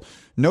enjoyable.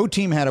 No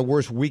team had a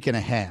worse week and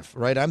a half,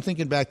 right? I'm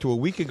thinking back to a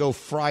week ago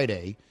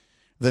Friday.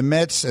 The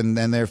Mets and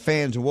their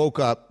fans woke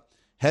up,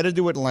 headed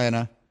to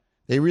Atlanta.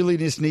 They really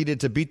just needed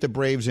to beat the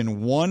Braves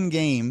in one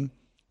game.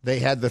 They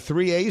had the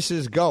 3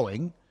 aces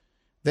going.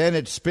 Then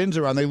it spins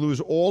around. They lose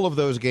all of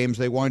those games.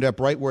 They wind up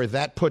right where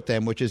that put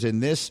them, which is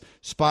in this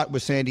spot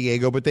with San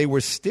Diego. But they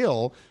were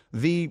still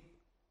the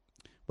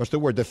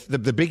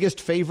biggest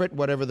favorite,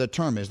 whatever the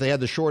term is. They had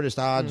the shortest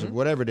odds,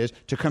 whatever it is,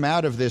 to come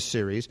out of this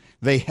series.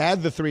 They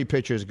had the 3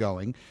 pitchers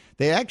going.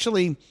 They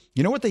actually,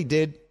 you know what they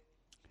did?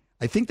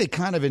 I think they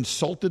kind of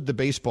insulted the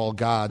baseball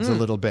gods a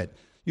little bit.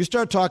 You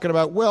start talking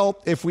about,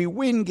 well, if we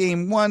win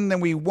Game 1, then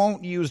we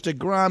won't use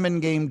DeGrom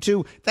in Game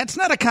 2. That's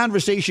not a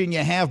conversation you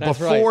have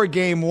before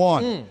Game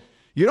 1.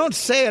 You don't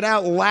say it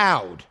out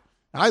loud.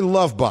 I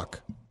love Buck.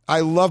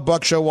 I love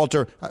Buck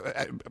Showalter.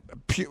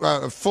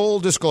 Full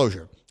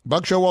disclosure.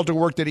 Buck Showalter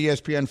worked at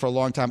ESPN for a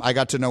long time. I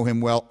got to know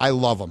him well. I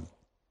love him.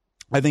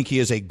 I think he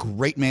is a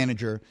great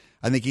manager.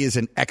 I think he is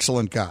an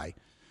excellent guy.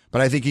 But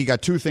I think he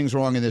got 2 things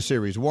wrong in this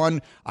series.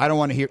 One, I don't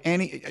want to hear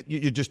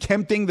you're just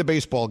tempting the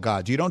baseball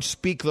gods. You don't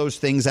speak those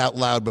things out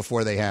loud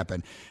before they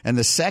happen. And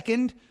the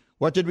second,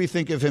 what did we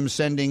think of him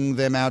sending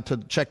them out to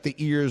check the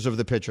ears of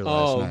the pitcher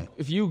last night?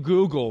 If you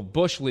Google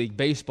Bush League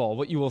baseball,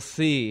 what you will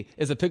see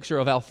is a picture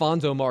of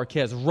Alfonso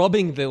Marquez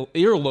rubbing the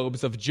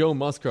earlobes of Joe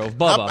Musgrove.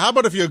 Bubba. How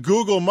about if you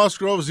Google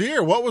Musgrove's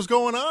ear? What was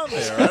going on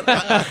there?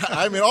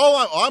 I mean,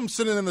 I'm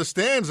sitting in the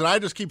stands, and I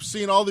just keep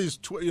seeing all these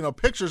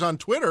pictures on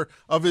Twitter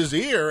of his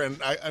ear, and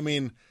I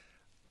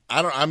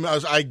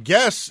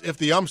guess if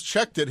the umps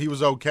checked it, he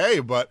was okay,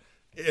 but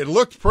It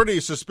looked pretty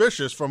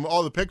suspicious from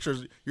all the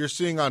pictures you're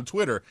seeing on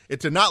Twitter.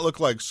 It did not look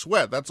like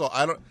sweat. That's all.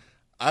 I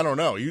don't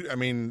know.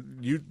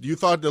 You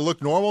thought it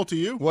looked normal to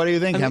you? What do you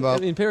think, Hembo? I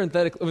mean,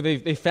 parenthetically,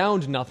 they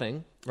found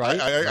nothing, right?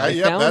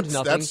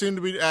 That seemed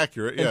to be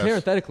accurate. And yes.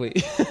 parenthetically,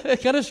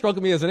 it kind of struck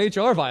me as an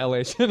HR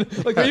violation.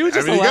 Like, are you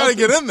just you got to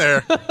get in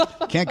there.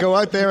 Can't go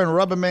out there and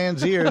rub a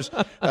man's ears.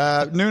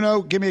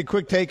 Nuno, give me a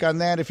quick take on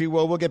that, if you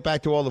will. We'll get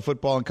back to all the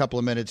football in a couple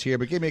of minutes here,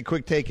 but give me a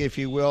quick take, if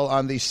you will,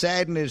 on the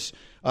sadness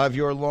of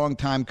your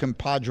longtime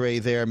compadre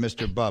there,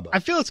 Mr. Bubba. I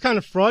feel it's kind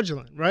of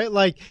fraudulent, right?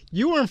 Like,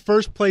 you were in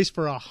first place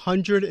for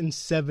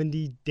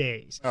 170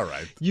 days. All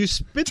right.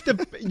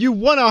 You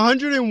won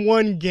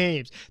 101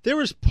 games. There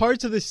was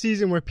parts of the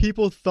season where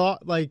people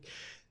thought like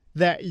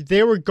that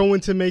they were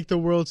going to make the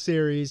World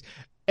Series,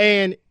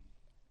 and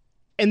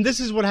this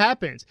is what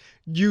happens.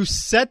 You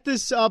set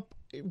this up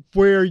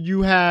where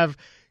you have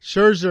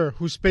Scherzer,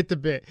 who spit the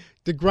bit.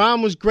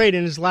 DeGrom was great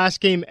in his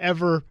last game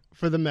ever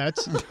for the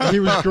Mets. He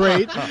was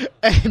great.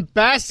 And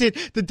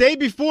Bassett, the day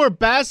before,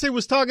 Bassett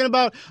was talking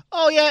about,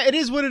 oh, yeah, it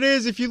is what it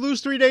is. If you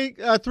lose 3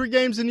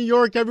 games in New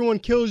York, everyone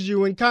kills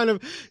you. And kind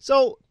of,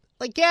 so,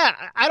 like, yeah,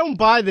 I don't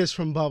buy this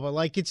from Bubba.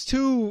 Like, it's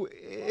too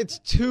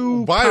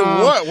Buy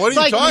calm. what? What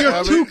are you talking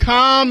about? You're too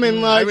calm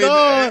and like,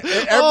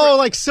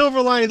 like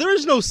silver lining. There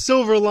is no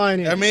silver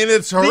lining. I mean,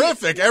 it's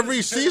horrific.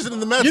 Every season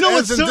the Mets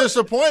ends in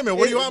disappointment.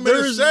 What do you want me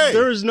to say?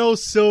 There is no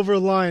silver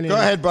lining. Go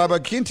ahead,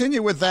 Bubba.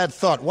 Continue with that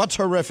thought. What's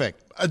horrific?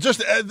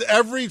 Just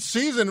every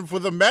season for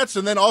the Mets,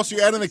 and then also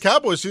you add in the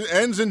Cowboys,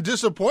 ends in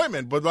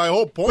disappointment. But my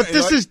whole point. But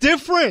this is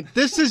different.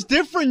 This is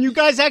different. You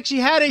guys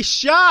actually had a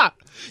shot.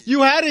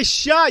 You had a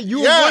shot. You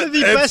were one of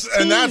the best teams.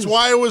 And that's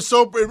why it was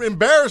so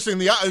embarrassing.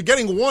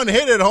 Getting one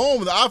hit at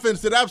home, the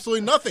offense did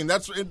absolutely nothing.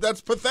 That's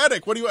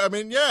pathetic. What do you? I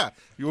mean, yeah.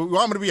 You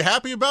want me to be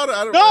happy about it?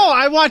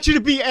 I want you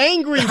to be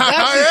angry. That's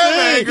I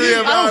am angry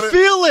about it. I don't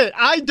feel it.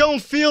 I don't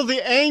feel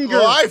the anger.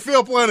 Well, I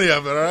feel plenty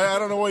of it. All right? I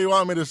don't know what you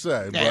want me to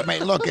say. Yeah,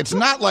 but. Look, it's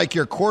not like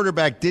your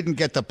quarterback didn't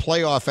get the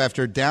playoff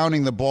after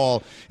downing the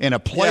ball in a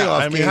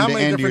playoff game how to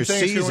many end your different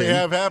things season. can we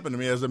have happen to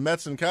me as a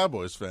Mets and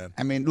Cowboys fan?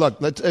 I mean, look,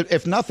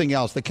 if nothing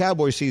else, the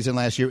Cowboys season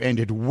last year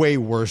ended way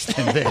worse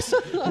than this.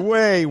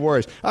 Way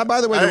worse.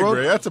 By the way, I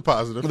agree. That's a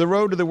positive. The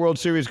road to the World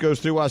Series goes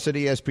through us at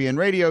ESPN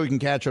Radio. You can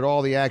catch it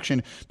all the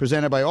action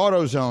presented by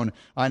AutoZone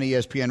on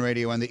ESPN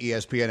Radio and the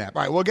ESPN app.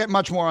 All right, we'll get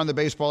much more on the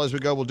baseball as we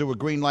go. We'll do a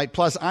green light.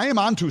 Plus, I am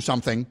onto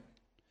something,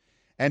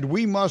 and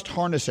we must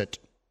harness it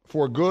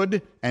for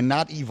good and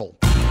not evil.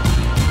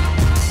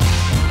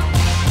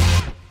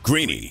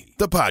 Greeny,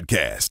 the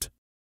podcast.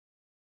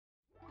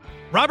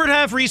 Robert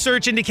Half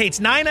research indicates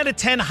 9 out of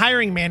 10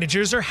 hiring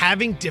managers are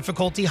having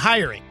difficulty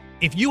hiring.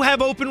 If you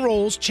have open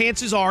roles,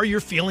 chances are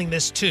you're feeling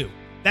this too.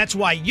 That's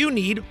why you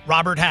need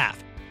Robert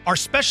Half. Our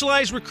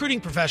specialized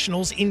recruiting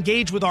professionals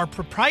engage with our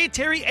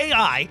proprietary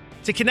AI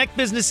to connect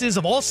businesses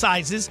of all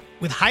sizes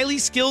with highly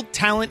skilled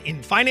talent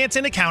in finance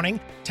and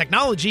accounting,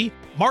 technology,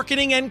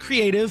 marketing and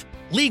creative,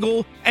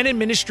 legal, and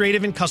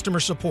administrative and customer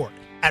support.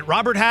 At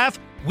Robert Half,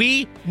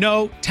 we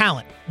know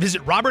talent.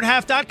 Visit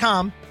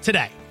roberthalf.com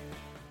today.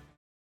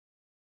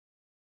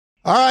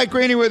 All right,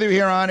 Greeny with you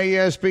here on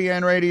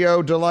ESPN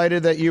Radio.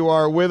 Delighted that you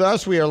are with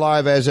us. We are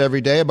live as every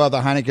day above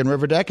the Heineken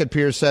River Deck at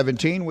Pier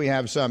 17. We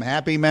have some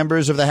happy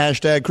members of the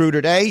hashtag Crew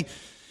today.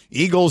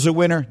 Eagles a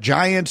winner.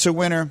 Giants a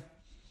winner.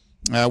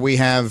 We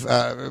have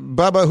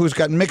Bubba, who's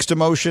got mixed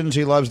emotions.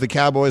 He loves the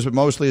Cowboys, but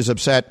mostly is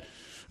upset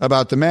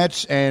about the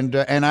Mets. And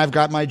I've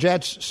got my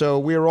Jets, so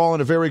we're all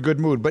in a very good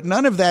mood. But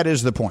none of that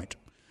is the point.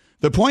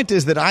 The point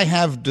is that I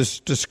have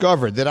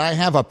discovered that I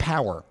have a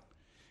power.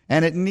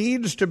 And it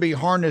needs to be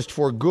harnessed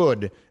for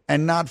good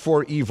and not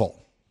for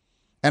evil.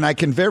 And I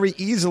can very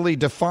easily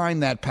define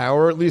that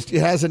power, or at least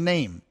it has a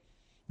name.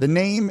 The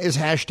name is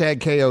hashtag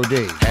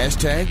KOD.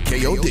 Hashtag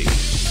KOD.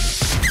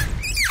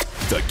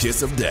 The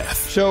kiss of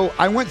death. So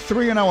I went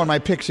 3-0 on my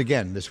picks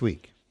again this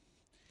week.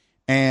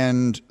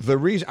 And the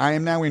reason I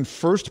am now in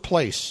first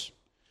place.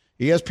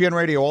 ESPN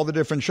Radio, all the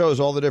different shows,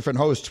 all the different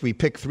hosts. We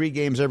pick 3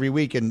 games every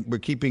week, and we're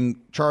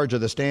keeping charge of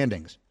the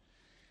standings.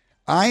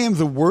 I am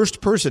the worst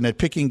person at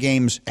picking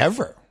games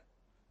ever.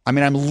 I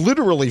mean, I'm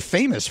literally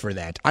famous for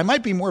that. I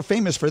might be more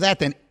famous for that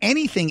than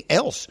anything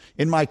else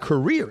in my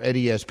career at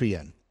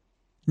ESPN.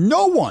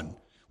 No one.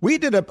 We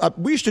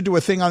used to do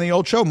a thing on the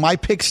old show, My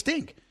Picks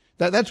Stink.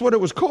 That's what it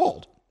was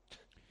called.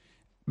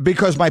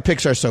 Because my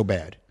picks are so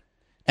bad.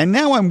 And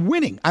now I'm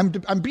winning. I'm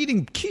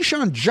beating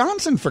Keyshawn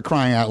Johnson, for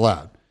crying out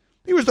loud.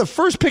 He was the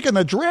first pick in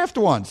the draft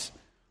once.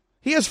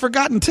 He has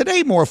forgotten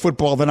today more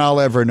football than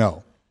I'll ever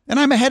know. And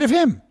I'm ahead of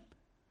him.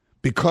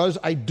 Because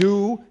I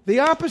do the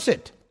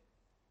opposite.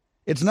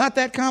 It's not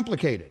that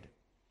complicated.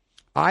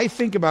 I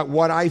think about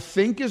what I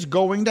think is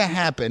going to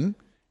happen,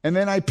 and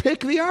then I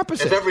pick the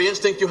opposite. If every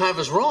instinct you have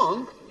is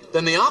wrong,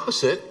 then the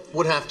opposite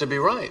would have to be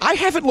right. I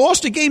haven't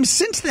lost a game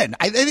since then.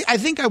 I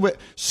think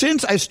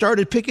since I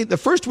started picking, the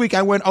first week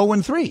I went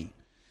 0-3.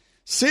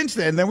 Since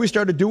then we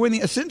started doing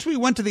since we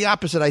went to the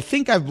opposite, I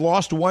think I've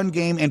lost one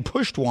game and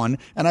pushed one,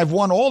 and I've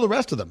won all the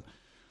rest of them.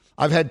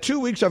 I've had 2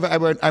 weeks. I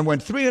went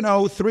 3-0,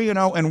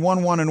 3-0, and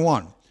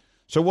 1-1-1.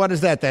 So what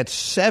is that? That's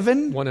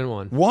 7?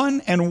 1-1.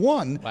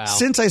 1-1 Wow.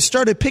 since I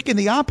started picking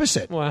the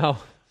opposite. Wow.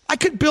 I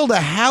could build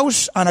a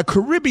house on a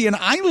Caribbean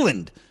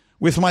island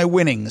with my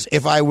winnings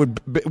if I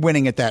would be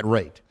winning at that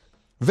rate.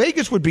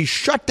 Vegas would be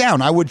shut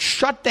down. I would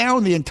shut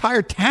down the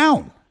entire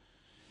town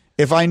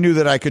if I knew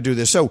that I could do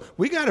this. So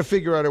we got to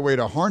figure out a way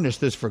to harness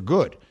this for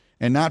good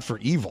and not for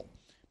evil,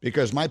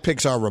 because my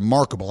picks are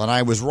remarkable. And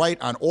I was right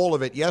on all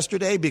of it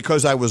yesterday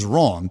because I was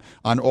wrong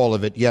on all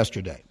of it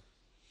yesterday.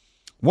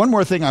 One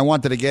more thing I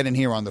wanted to get in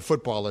here on the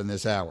football in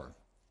this hour.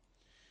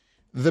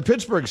 The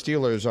Pittsburgh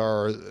Steelers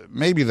are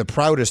maybe the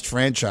proudest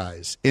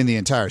franchise in the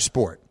entire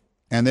sport,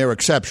 and they're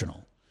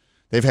exceptional.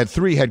 They've had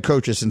 3 head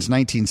coaches since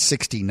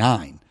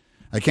 1969.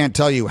 I can't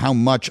tell you how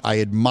much I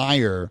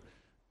admire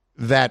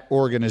that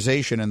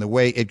organization and the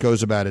way it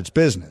goes about its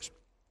business.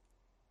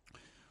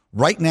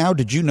 Right now,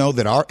 did you know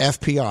that our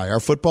FPI, our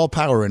Football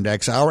Power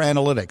Index, our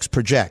analytics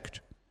project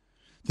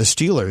the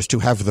Steelers to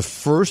have the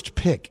first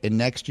pick in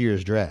next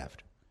year's draft?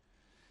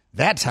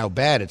 That's how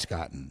bad it's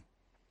gotten.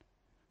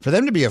 For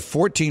them to be a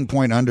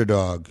 14-point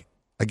underdog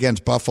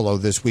against Buffalo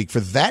this week, for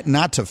that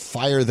not to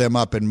fire them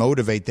up and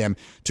motivate them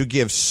to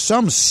give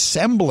some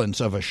semblance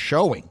of a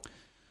showing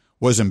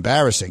was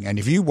embarrassing. And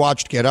if you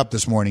watched Get Up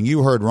this morning,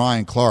 you heard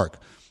Ryan Clark,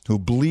 who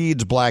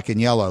bleeds black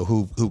and yellow,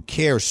 who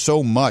cares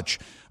so much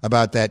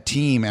about that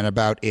team and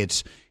about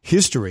its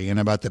history and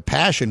about the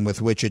passion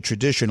with which it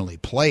traditionally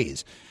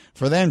plays.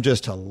 For them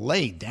just to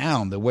lay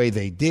down the way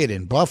they did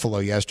in Buffalo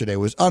yesterday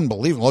was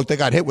unbelievable. Look, they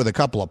got hit with a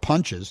couple of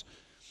punches.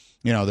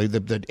 You know,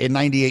 the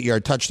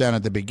 98-yard touchdown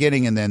at the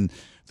beginning, and then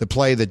the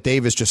play that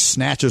Davis just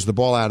snatches the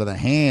ball out of the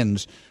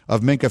hands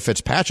of Minkah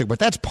Fitzpatrick. But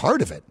that's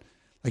part of it.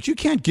 Like, you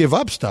can't give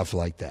up stuff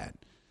like that.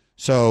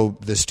 So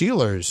the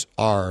Steelers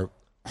are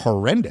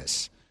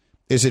horrendous.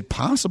 Is it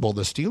possible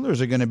the Steelers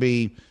are going to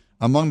be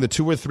among the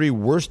 2 or 3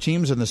 worst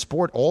teams in the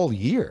sport all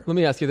year? Let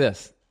me ask you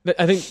this.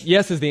 I think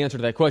yes is the answer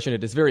to that question.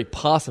 It is very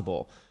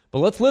possible. But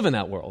let's live in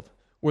that world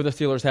where the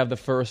Steelers have the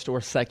first or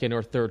second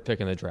or third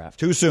pick in the draft.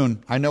 Too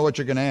soon. I know what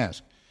you're going to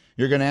ask.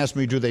 You're going to ask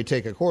me, do they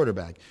take a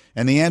quarterback?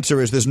 And the answer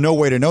is there's no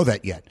way to know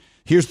that yet.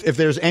 If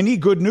there's any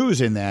good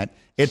news in that,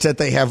 it's that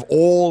they have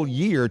all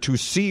year to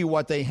see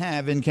what they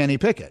have in Kenny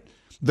Pickett.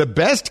 The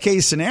best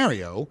case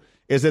scenario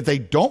is that they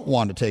don't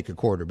want to take a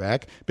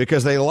quarterback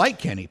because they like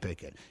Kenny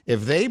Pickett.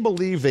 If they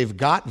believe they've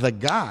got the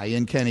guy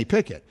in Kenny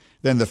Pickett,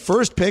 then the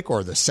first pick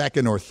or the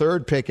second or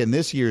third pick in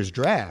this year's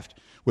draft,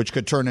 which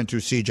could turn into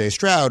C.J.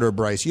 Stroud or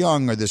Bryce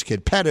Young or this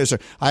kid Pettis, or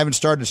I haven't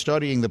started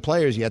studying the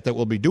players yet that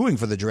we'll be doing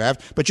for the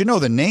draft, but you know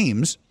the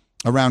names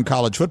around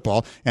college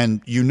football,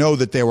 and you know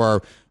that there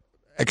are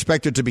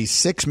expected to be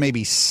 6,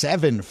 maybe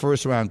 7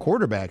 first-round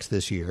quarterbacks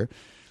this year,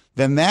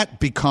 then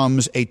that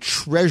becomes a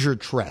treasure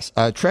trove.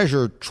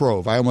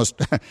 I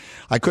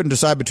couldn't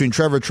decide between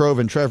Trevor Trove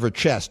and Trevor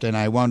Chest, and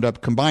I wound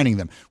up combining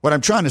them. What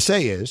I'm trying to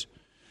say is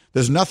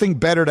there's nothing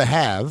better to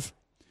have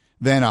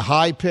than a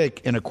high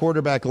pick in a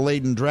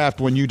quarterback-laden draft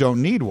when you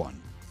don't need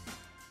one.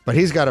 But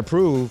he's got to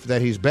prove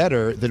that he's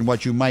better than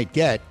what you might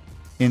get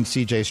in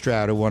C.J.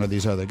 Stroud or one of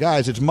these other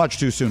guys. It's much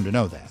too soon to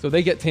know that. So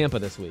they get Tampa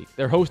this week.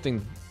 They're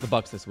hosting the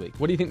Bucs this week.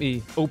 What do you think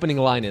the opening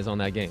line is on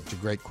that game? It's a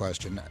great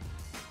question.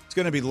 It's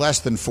going to be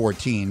less than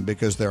 14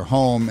 because they're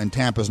home and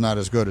Tampa's not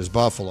as good as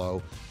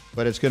Buffalo,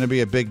 but it's going to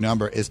be a big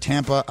number. Is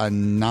Tampa a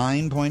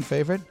 9-point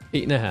favorite?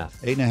 8.5.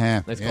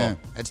 8.5. Nice yeah. call.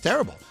 It's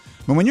terrible.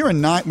 When you're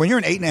an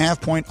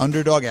 8.5-point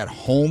underdog at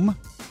home,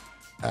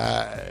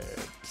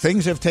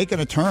 things have taken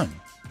a turn.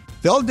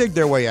 They'll dig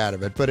their way out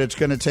of it, but it's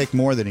going to take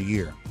more than a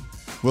year.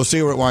 We'll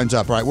see where it winds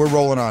up. All right, we're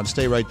rolling on.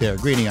 Stay right there.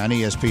 Greeny on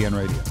ESPN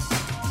Radio.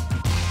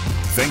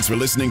 Thanks for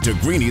listening to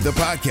Greeny the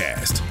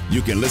podcast.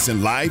 You can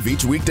listen live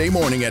each weekday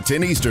morning at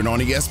 10 Eastern on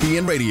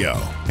ESPN Radio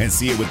and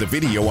see it with the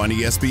video on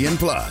ESPN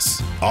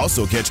Plus.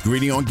 Also catch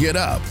Greeny on Get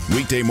Up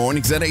weekday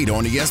mornings at 8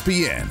 on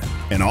ESPN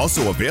and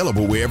also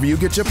available wherever you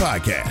get your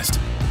podcast.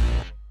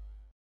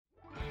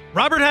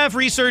 Robert Half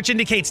research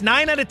indicates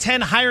 9 out of 10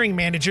 hiring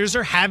managers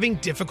are having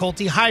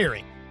difficulty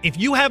hiring. If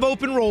you have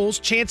open roles,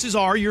 chances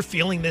are you're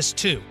feeling this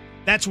too.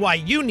 That's why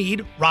you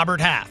need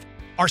Robert Half.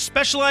 Our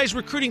specialized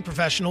recruiting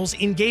professionals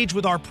engage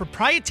with our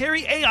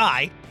proprietary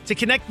AI to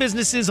connect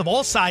businesses of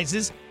all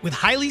sizes with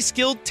highly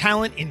skilled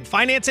talent in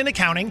finance and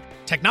accounting,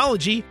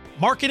 technology,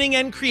 marketing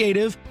and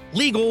creative,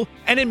 legal,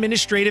 and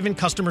administrative and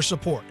customer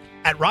support.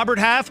 At Robert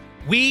Half,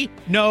 we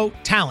know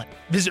talent.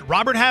 Visit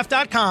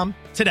roberthalf.com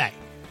today.